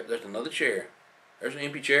 There's another chair. There's an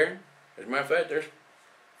empty chair. As a matter of fact, there's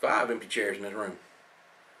 5 empty chairs in this room.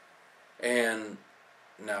 And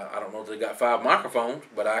now, I don't know if they got 5 microphones,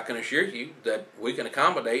 but I can assure you that we can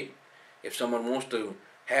accommodate if someone wants to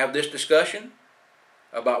have this discussion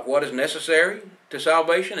about what is necessary to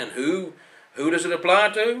salvation and who does it apply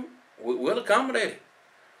to. We'll accommodate it.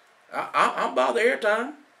 I'll buy the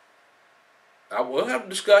airtime. I will have a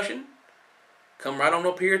discussion. Come right on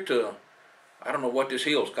up here to, I don't know what this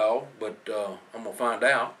hill's called, but I'm going to find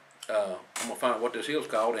out. I'm going to find out what this hill's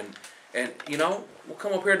called. And you know, we'll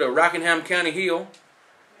come up here to Rockingham County Hill.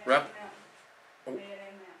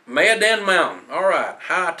 Mayadan Mountain. All right.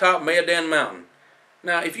 High top Mayadan Mountain.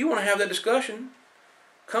 Now, if you want to have that discussion,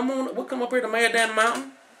 come on. We'll come up here to Mayadan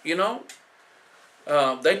Mountain. You know,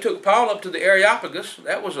 they took Paul up to the Areopagus.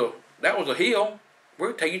 That was a hill. We're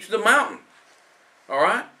going to take you to the mountain. All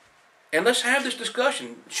right? And let's have this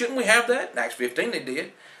discussion. Shouldn't we have that? In Acts 15 they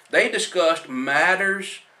did. They discussed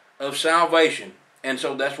matters of salvation. And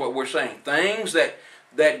so that's what we're saying. Things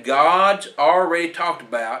that God's already talked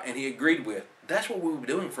about and he agreed with. That's what we'll be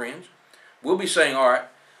doing, friends. We'll be saying, all right,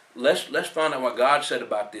 let's find out what God said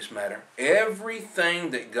about this matter.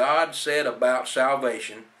 Everything that God said about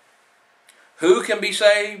salvation, who can be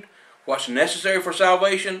saved, what's necessary for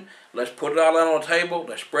salvation, let's put it all out on the table.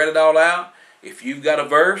 Let's spread it all out. If you've got a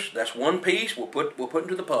verse, that's one piece, we'll put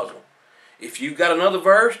into the puzzle. If you've got another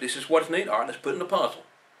verse, this is what's needed. All right, let's put it in the puzzle.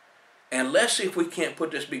 And let's see if we can't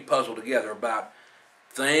put this big puzzle together about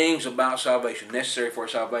things about salvation, necessary for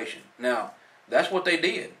salvation. Now, that's what they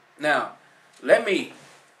did. Now, let me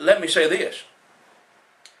say this.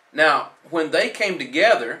 Now, when they came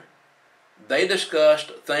together, they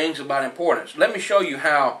discussed things about importance. Let me show you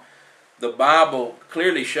how the Bible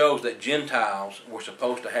clearly shows that Gentiles were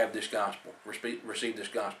supposed to have this gospel, receive this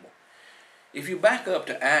gospel. If you back up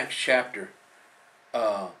to Acts chapter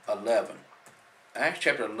 11, Acts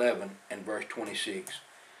chapter 11 and verse 26.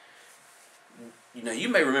 You know, you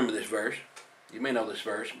may remember this verse. You may know this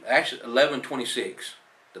verse. Acts 11:26.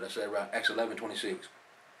 Did I say it right? Acts 11:26.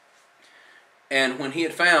 And when he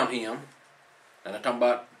had found him, and I'm talking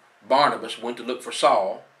about Barnabas went to look for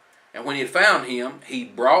Saul, and when he had found him, he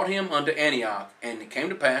brought him unto Antioch. And it came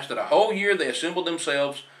to pass that a whole year they assembled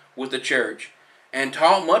themselves with the church, and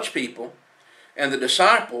taught much people, and the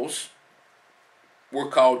disciples were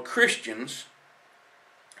called Christians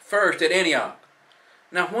first at Antioch.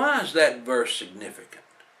 Now, why is that verse significant?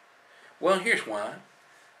 Well, here's why.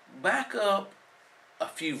 Back up a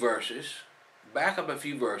few verses,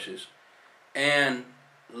 And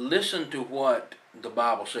listen to what the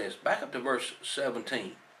Bible says. Back up to verse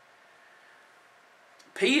 17.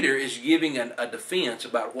 Peter is giving a defense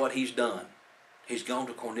about what he's done. He's gone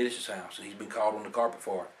to Cornelius' house and he's been called on the carpet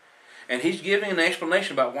for it. And he's giving an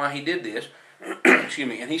explanation about why he did this. Excuse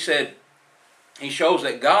me. And he said, he shows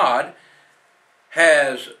that God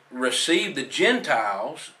has received the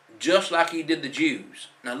Gentiles just like he did the Jews.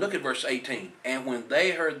 Now look at verse 18. And when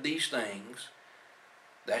they heard these things,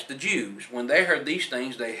 that's the Jews, when they heard these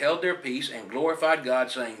things, they held their peace and glorified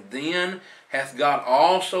God, saying, Then hath God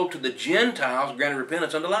also to the Gentiles granted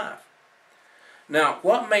repentance unto life. Now,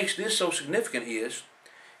 what makes this so significant is,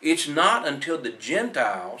 it's not until the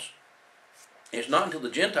Gentiles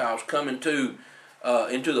come into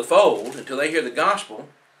the fold, until they hear the gospel,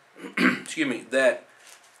 excuse me, that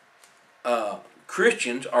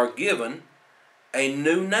Christians are given a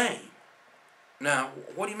new name. Now,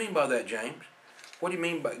 what do you mean by that, James? What do you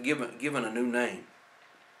mean by given a new name?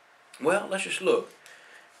 Well, let's just look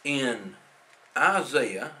in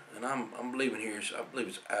Isaiah, and I'm believing here. I believe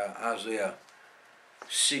it's Isaiah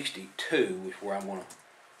 62 is where I want to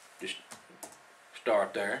just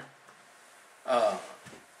start there.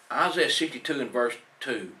 Isaiah 62 and verse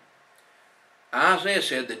 2. Isaiah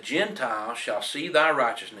said, The Gentiles shall see thy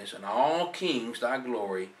righteousness, and all kings thy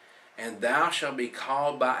glory, and thou shalt be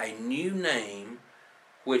called by a new name,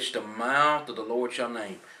 which the mouth of the Lord shall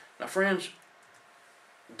name. Now, friends,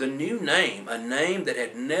 the new name, a name that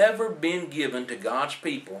had never been given to God's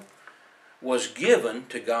people, was given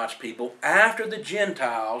to God's people after the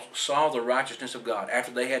Gentiles saw the righteousness of God,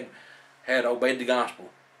 after they had obeyed the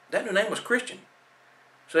gospel. That new name was Christian.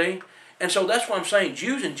 See? And so that's why I'm saying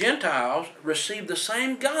Jews and Gentiles received the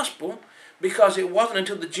same gospel, because it wasn't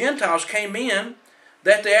until the Gentiles came in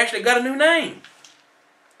that they actually got a new name.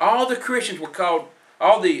 All the Christians were called,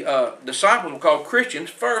 all the disciples were called Christians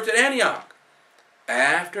first at Antioch,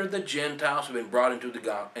 after the Gentiles have been brought into the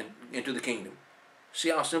kingdom. See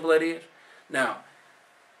how simple that is? Now,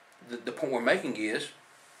 the point we're making is,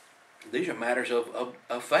 these are matters of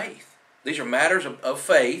faith. These are matters of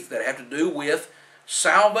faith that have to do with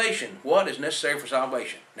salvation. What is necessary for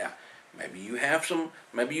salvation? Now, maybe you have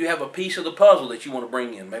a piece of the puzzle that you want to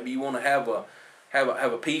bring in. Maybe you want to have a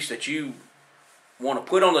piece that you want to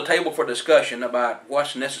put on the table for discussion about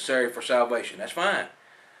what's necessary for salvation. That's fine.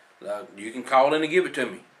 You can call in and give it to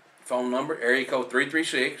me. Phone number, area code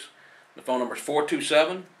 336. The phone number is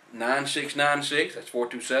 427-9696. That's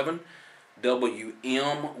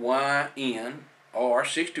 427-WMYN or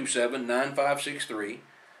 627-9563.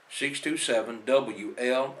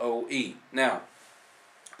 627-WLOE. Now,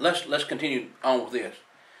 let's continue on with this.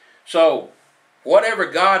 So, whatever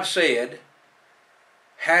God said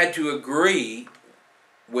had to agree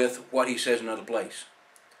with what he says in another place.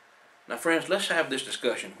 Now, friends, let's have this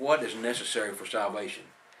discussion. What is necessary for salvation?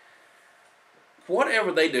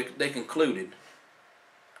 Whatever they concluded,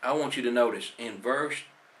 I want you to notice in verse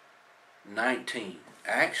 19,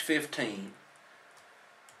 Acts 15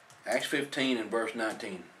 and verse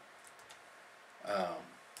 19.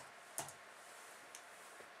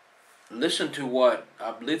 Listen to what,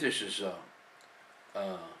 I believe this is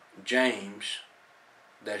James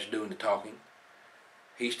that's doing the talking.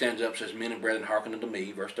 He stands up and says, Men and brethren, hearken unto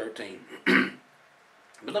me, verse 13.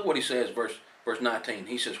 But look what he says, verse 19.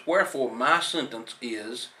 He says, Wherefore my sentence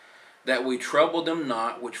is that we trouble them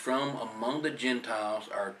not which from among the Gentiles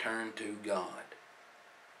are turned to God.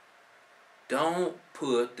 Don't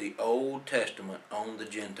put the Old Testament on the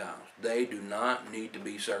Gentiles. They do not need to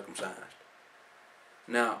be circumcised.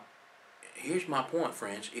 Now, here's my point,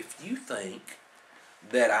 friends. If you think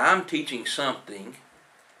that I'm teaching something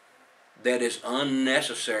that is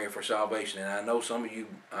unnecessary for salvation, and I know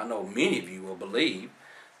many of you will believe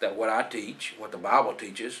that what I teach, what the Bible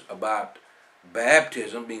teaches about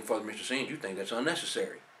baptism being for the remission of sins, you think that's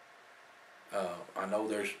unnecessary. I know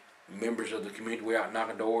there's members of the community, we're out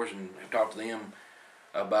knocking doors and talk to them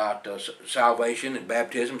about salvation and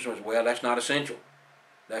baptism. So, well, that's not essential.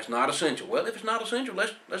 That's not essential. Well, if it's not essential,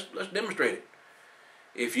 let's demonstrate it.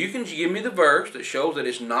 If you can give me the verse that shows that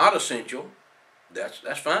it's not essential, that's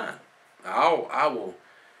fine. I will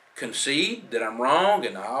concede that I'm wrong,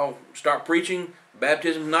 and I'll start preaching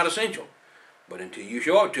baptism is not essential. But until you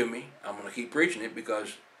show it to me, I'm going to keep preaching it,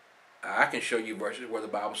 because I can show you verses where the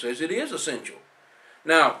Bible says it is essential.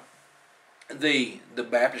 Now, the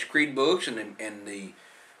Baptist creed books and the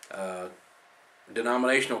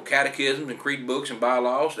denominational catechisms and creed books and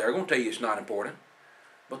bylaws, they're going to tell you it's not important.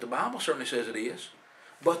 But the Bible certainly says it is.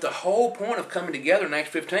 But the whole point of coming together in Acts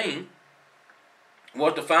 15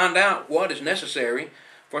 was to find out what is necessary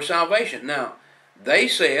for salvation. Now, They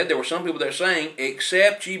said, there were some people that are saying,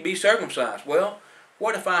 except ye be circumcised. Well,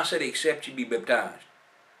 what if I said, except ye be baptized?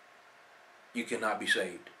 You cannot be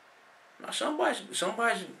saved. Now somebody's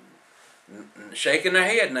shaking their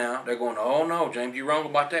head now. They're going, oh no, James, you're wrong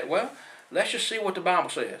about that. Well, let's just see what the Bible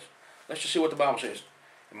says. Let's just see what the Bible says.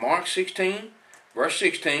 In Mark 16, verse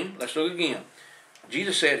 16, let's look again.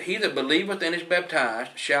 Jesus said, he that believeth and is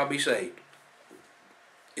baptized shall be saved.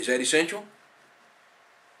 Is that essential?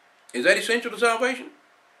 Is that essential to salvation?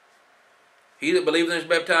 He that believeth and is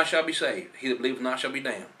baptized shall be saved. He that believeth not shall be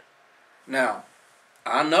damned. Now,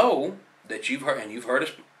 I know that you've heard, and you've heard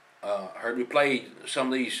us, heard me play some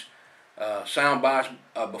of these sound bites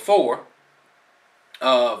before,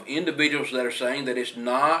 of individuals that are saying that it's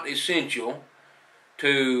not essential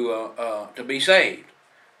to be saved.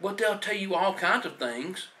 But they'll tell you all kinds of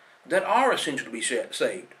things that are essential to be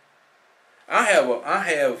saved. I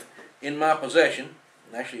have in my possession,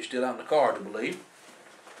 actually it's still out in the car, I believe.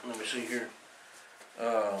 Let me see here.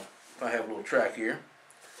 If I have a little track here.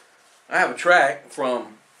 I have a track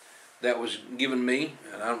that was given me,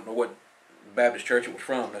 and I don't know what Baptist church it was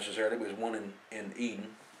from necessarily, but it was one in Eden,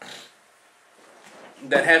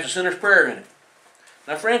 that has the sinner's prayer in it.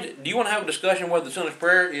 Now friends, do you want to have a discussion whether the sinner's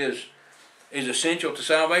prayer is essential to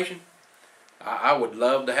salvation? I would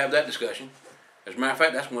love to have that discussion. As a matter of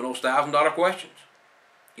fact, that's one of those $1,000 questions.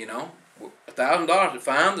 You know, $1,000 to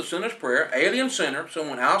find the sinner's prayer, alien sinner,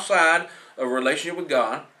 someone outside of a relationship with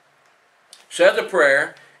God, says a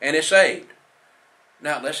prayer and is saved.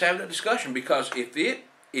 Now let's have that discussion, because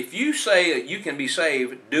if you say that you can be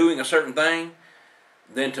saved doing a certain thing,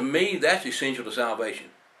 then to me that's essential to salvation.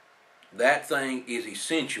 That thing is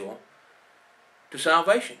essential to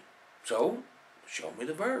salvation. So show me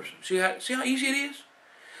the verse. See how easy it is?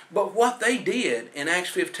 But what they did in Acts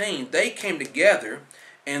 15, they came together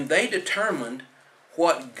and they determined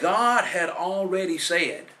what God had already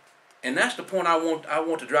said. And that's the point I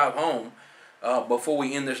want to drive home before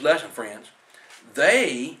we end this lesson, friends.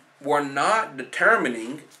 They were not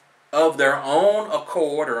determining of their own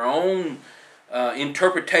accord or own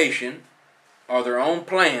interpretation or their own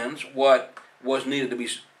plans what was needed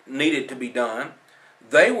to be done.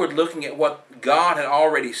 They were looking at what God had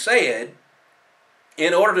already said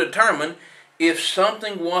in order to determine if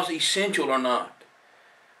something was essential or not.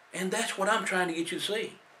 And that's what I'm trying to get you to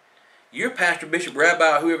see. Your pastor, bishop,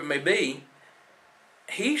 rabbi, whoever it may be,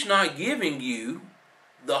 he's not giving you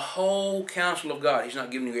the whole counsel of God. He's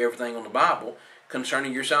not giving you everything on the Bible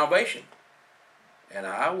concerning your salvation. And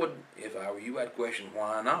I would, if I were you, I'd question,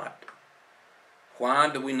 why not? Why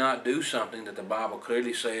do we not do something that the Bible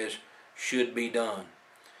clearly says should be done?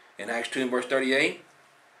 In Acts 2 and verse 38,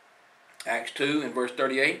 Acts 2 and verse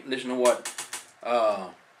 38, listen to what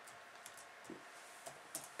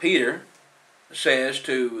Peter says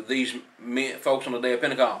to these folks on the day of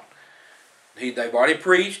Pentecost. They've already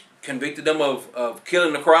preached, convicted them of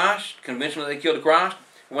killing the Christ, convinced them that they killed the Christ.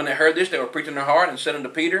 When they heard this, they were preaching in their heart and said unto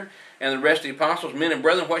Peter and the rest of the apostles, men and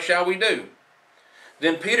brethren, what shall we do?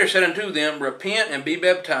 Then Peter said unto them, repent and be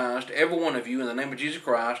baptized, every one of you, in the name of Jesus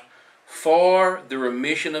Christ, for the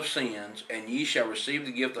remission of sins, and ye shall receive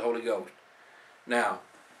the gift of the Holy Ghost. Now,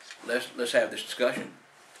 let's have this discussion.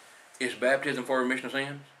 Is baptism for remission of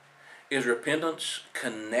sins? Is repentance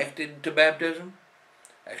connected to baptism?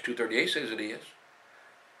 Acts 2:38 says it is.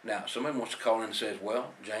 Now, somebody wants to call in and says,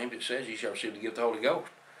 well, James, it says ye shall receive the gift of the Holy Ghost.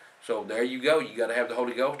 So there you go. You got to have the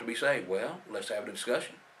Holy Ghost to be saved. Well, let's have a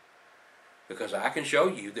discussion. Because I can show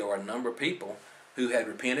you there are a number of people who had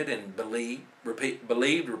repented and believed,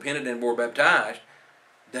 repented, and were baptized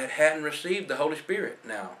that hadn't received the Holy Spirit.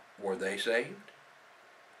 Now, were they saved?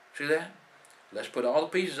 See that? Let's put all the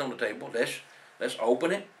pieces on the table. Let's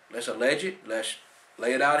open it. Let's allege it. Let's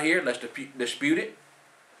lay it out here. Let's dispute it.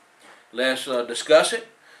 Let's discuss it.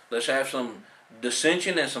 Let's have some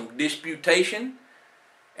dissension and some disputation.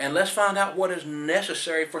 And let's find out what is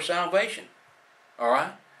necessary for salvation. All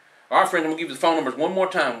right? All right, friends, I'm going to give you the phone numbers one more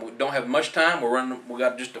time. We don't have much time. We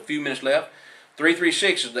got just a few minutes left.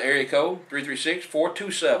 336 is the area code.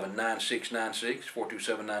 336-427-9696.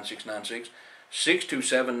 427-9696.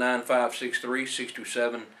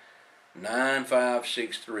 627-9563.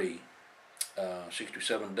 627-9563.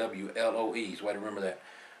 627-WLOE is the way to remember that.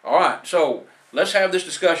 All right, so let's have this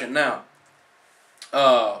discussion. Now,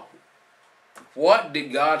 what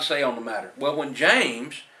did God say on the matter? Well, when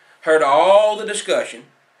James heard all the discussion,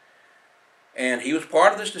 and he was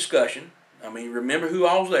part of this discussion, I mean, remember who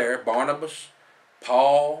all was there? Barnabas,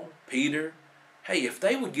 Paul, Peter. Hey, if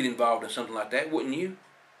they would get involved in something like that, wouldn't you?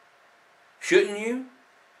 Shouldn't you?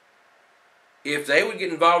 If they would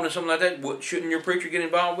get involved in something like that, shouldn't your preacher get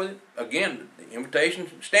involved with it? Again, the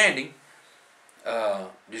invitation standing.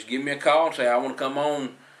 just give me a call and say, I want to come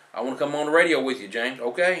on the radio with you, James.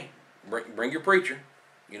 Okay, bring your preacher.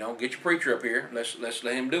 You know, get your preacher up here. Let's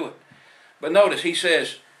let him do it. But notice he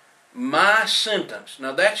says, my sentence.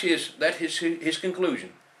 Now that's his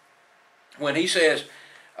conclusion. When he says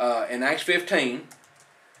in Acts 15,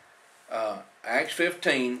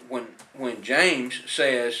 when James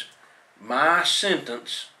says, my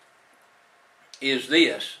sentence is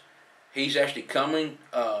this, he's actually coming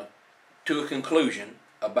to a conclusion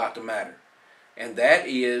about the matter. And that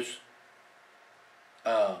is,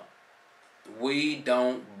 we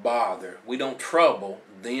don't bother, we don't trouble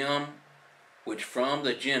them which from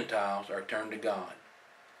the Gentiles are turned to God.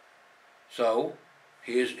 So,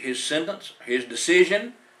 his sentence, his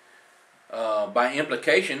decision, by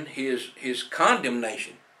implication, his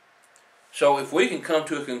condemnation. So if we can come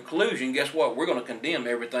to a conclusion, guess what? We're going to condemn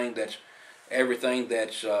everything that's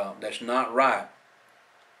not right.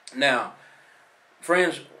 Now,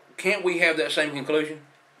 friends, can't we have that same conclusion?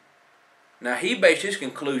 Now, he based his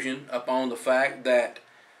conclusion upon the fact that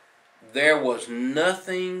there was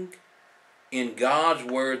nothing in God's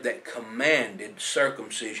word that commanded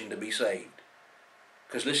circumcision to be saved.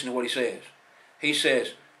 Because listen to what he says. He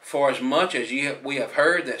says, for as much as we have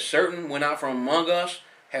heard that certain went out from among us,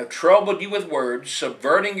 have troubled you with words,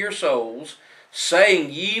 subverting your souls,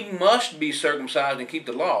 saying ye must be circumcised and keep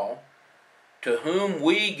the law, to whom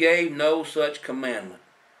we gave no such commandment.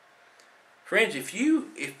 Friends,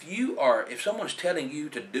 if someone's telling you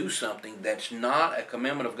to do something that's not a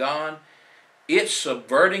commandment of God, it's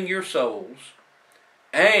subverting your souls,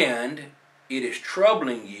 and it is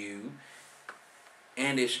troubling you,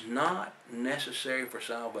 and it's not necessary for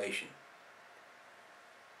salvation.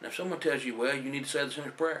 Now, if someone tells you, well, you need to say the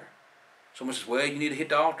sinner's prayer. Someone says, well, you need to hit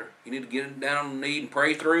the altar. You need to get down on the knee and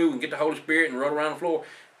pray through and get the Holy Spirit and roll around the floor.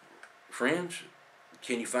 Friends,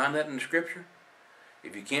 can you find that in the Scripture?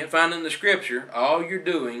 If you can't find it in the Scripture, all you're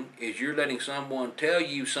doing is you're letting someone tell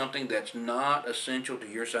you something that's not essential to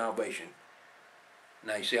your salvation.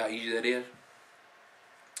 Now, you see how easy that is?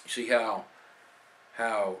 You see how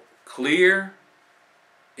clear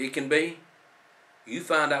it can be? You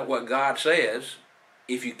find out what God says.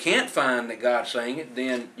 If you can't find that God's saying it,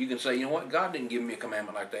 then you can say, you know what, God didn't give me a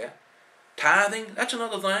commandment like that. Tithing, that's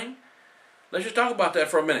another thing. Let's just talk about that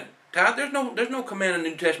for a minute. Tithe, there's no command in the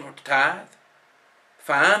New Testament to tithe.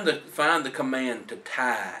 Find the command to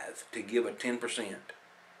tithe, to give a 10%.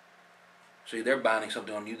 See, they're binding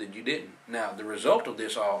something on you that you didn't. Now, the result of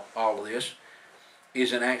this, all of this,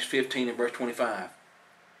 is in Acts 15 and verse 25.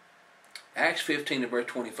 Acts 15 and verse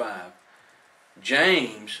 25.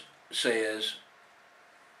 James says,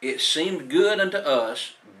 it seemed good unto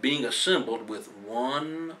us, being assembled with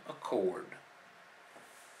one accord.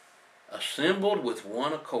 Assembled with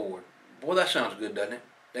one accord. Boy, that sounds good, doesn't it?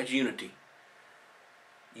 That's unity.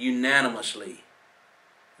 Unanimously.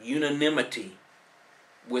 Unanimity.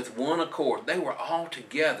 With one accord. They were all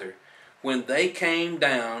together when they came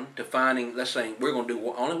down to finding, let's say, we're going to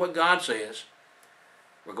do only what God says.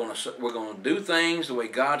 We're going to do things the way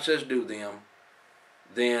God says do them.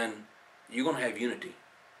 Then you're going to have unity.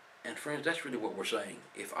 And friends, that's really what we're saying.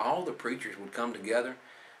 If all the preachers would come together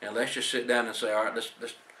and let's just sit down and say, all right, let's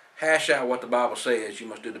hash out what the Bible says you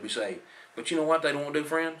must do to be saved. But you know what they don't want to do,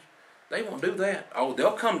 friends? They won't do that. Oh,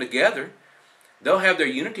 they'll come together. They'll have their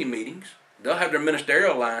unity meetings. They'll have their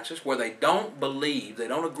ministerial alliances where they don't believe, they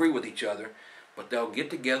don't agree with each other, but they'll get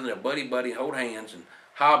together, they'll buddy, hold hands and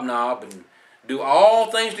hobnob and do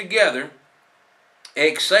all things together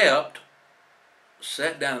except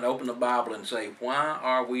sit down and open the Bible and say, why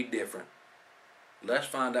are we different? Let's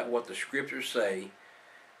find out what the Scriptures say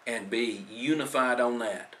and be unified on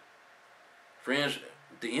that. Friends,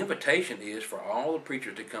 the invitation is for all the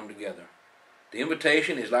preachers to come together. The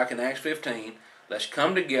invitation is like in Acts 15, let's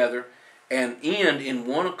come together and end in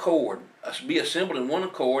one accord, be assembled in one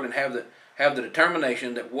accord and have the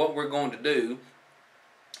determination that what we're going to do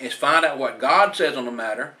is find out what God says on the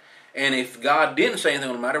matter, and if God didn't say anything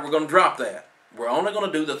on the matter, we're going to drop that. We're only going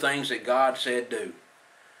to do the things that God said do.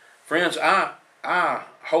 Friends, I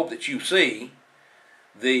hope that you see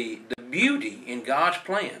the beauty in God's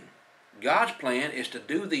plan. God's plan is to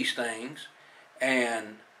do these things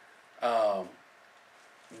and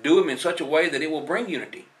do them in such a way that it will bring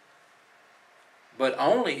unity. But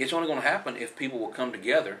it's only going to happen if people will come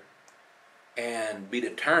together and be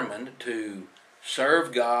determined to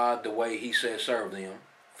serve God the way He says serve them,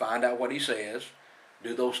 find out what He says,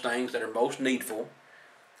 do those things that are most needful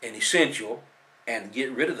and essential, and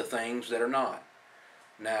get rid of the things that are not.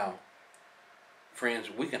 Now, friends,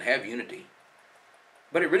 we can have unity,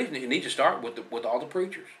 but it really needs to start with all the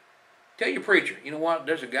preachers. Tell your preacher, you know what?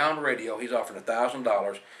 There's a guy on the radio. He's offering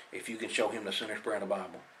 $1,000 if you can show him the sinner's prayer in the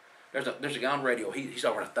Bible. There's a guy on the radio. He's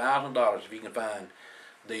offering $1,000 if you can find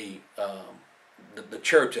the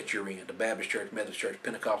church that you're in, the Baptist church, Methodist church,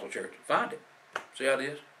 Pentecostal church. Find it. See how it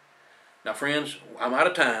is. Now, friends, I'm out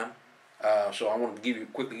of time, so I want to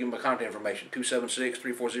quickly give you my contact information.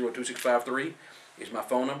 276-340-2653 is my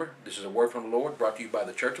phone number. This is a word from the Lord brought to you by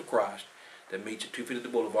the Church of Christ that meets at 250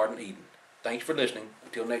 Boulevard in Eden. Thanks for listening.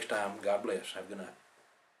 Until next time, God bless. Have a good night.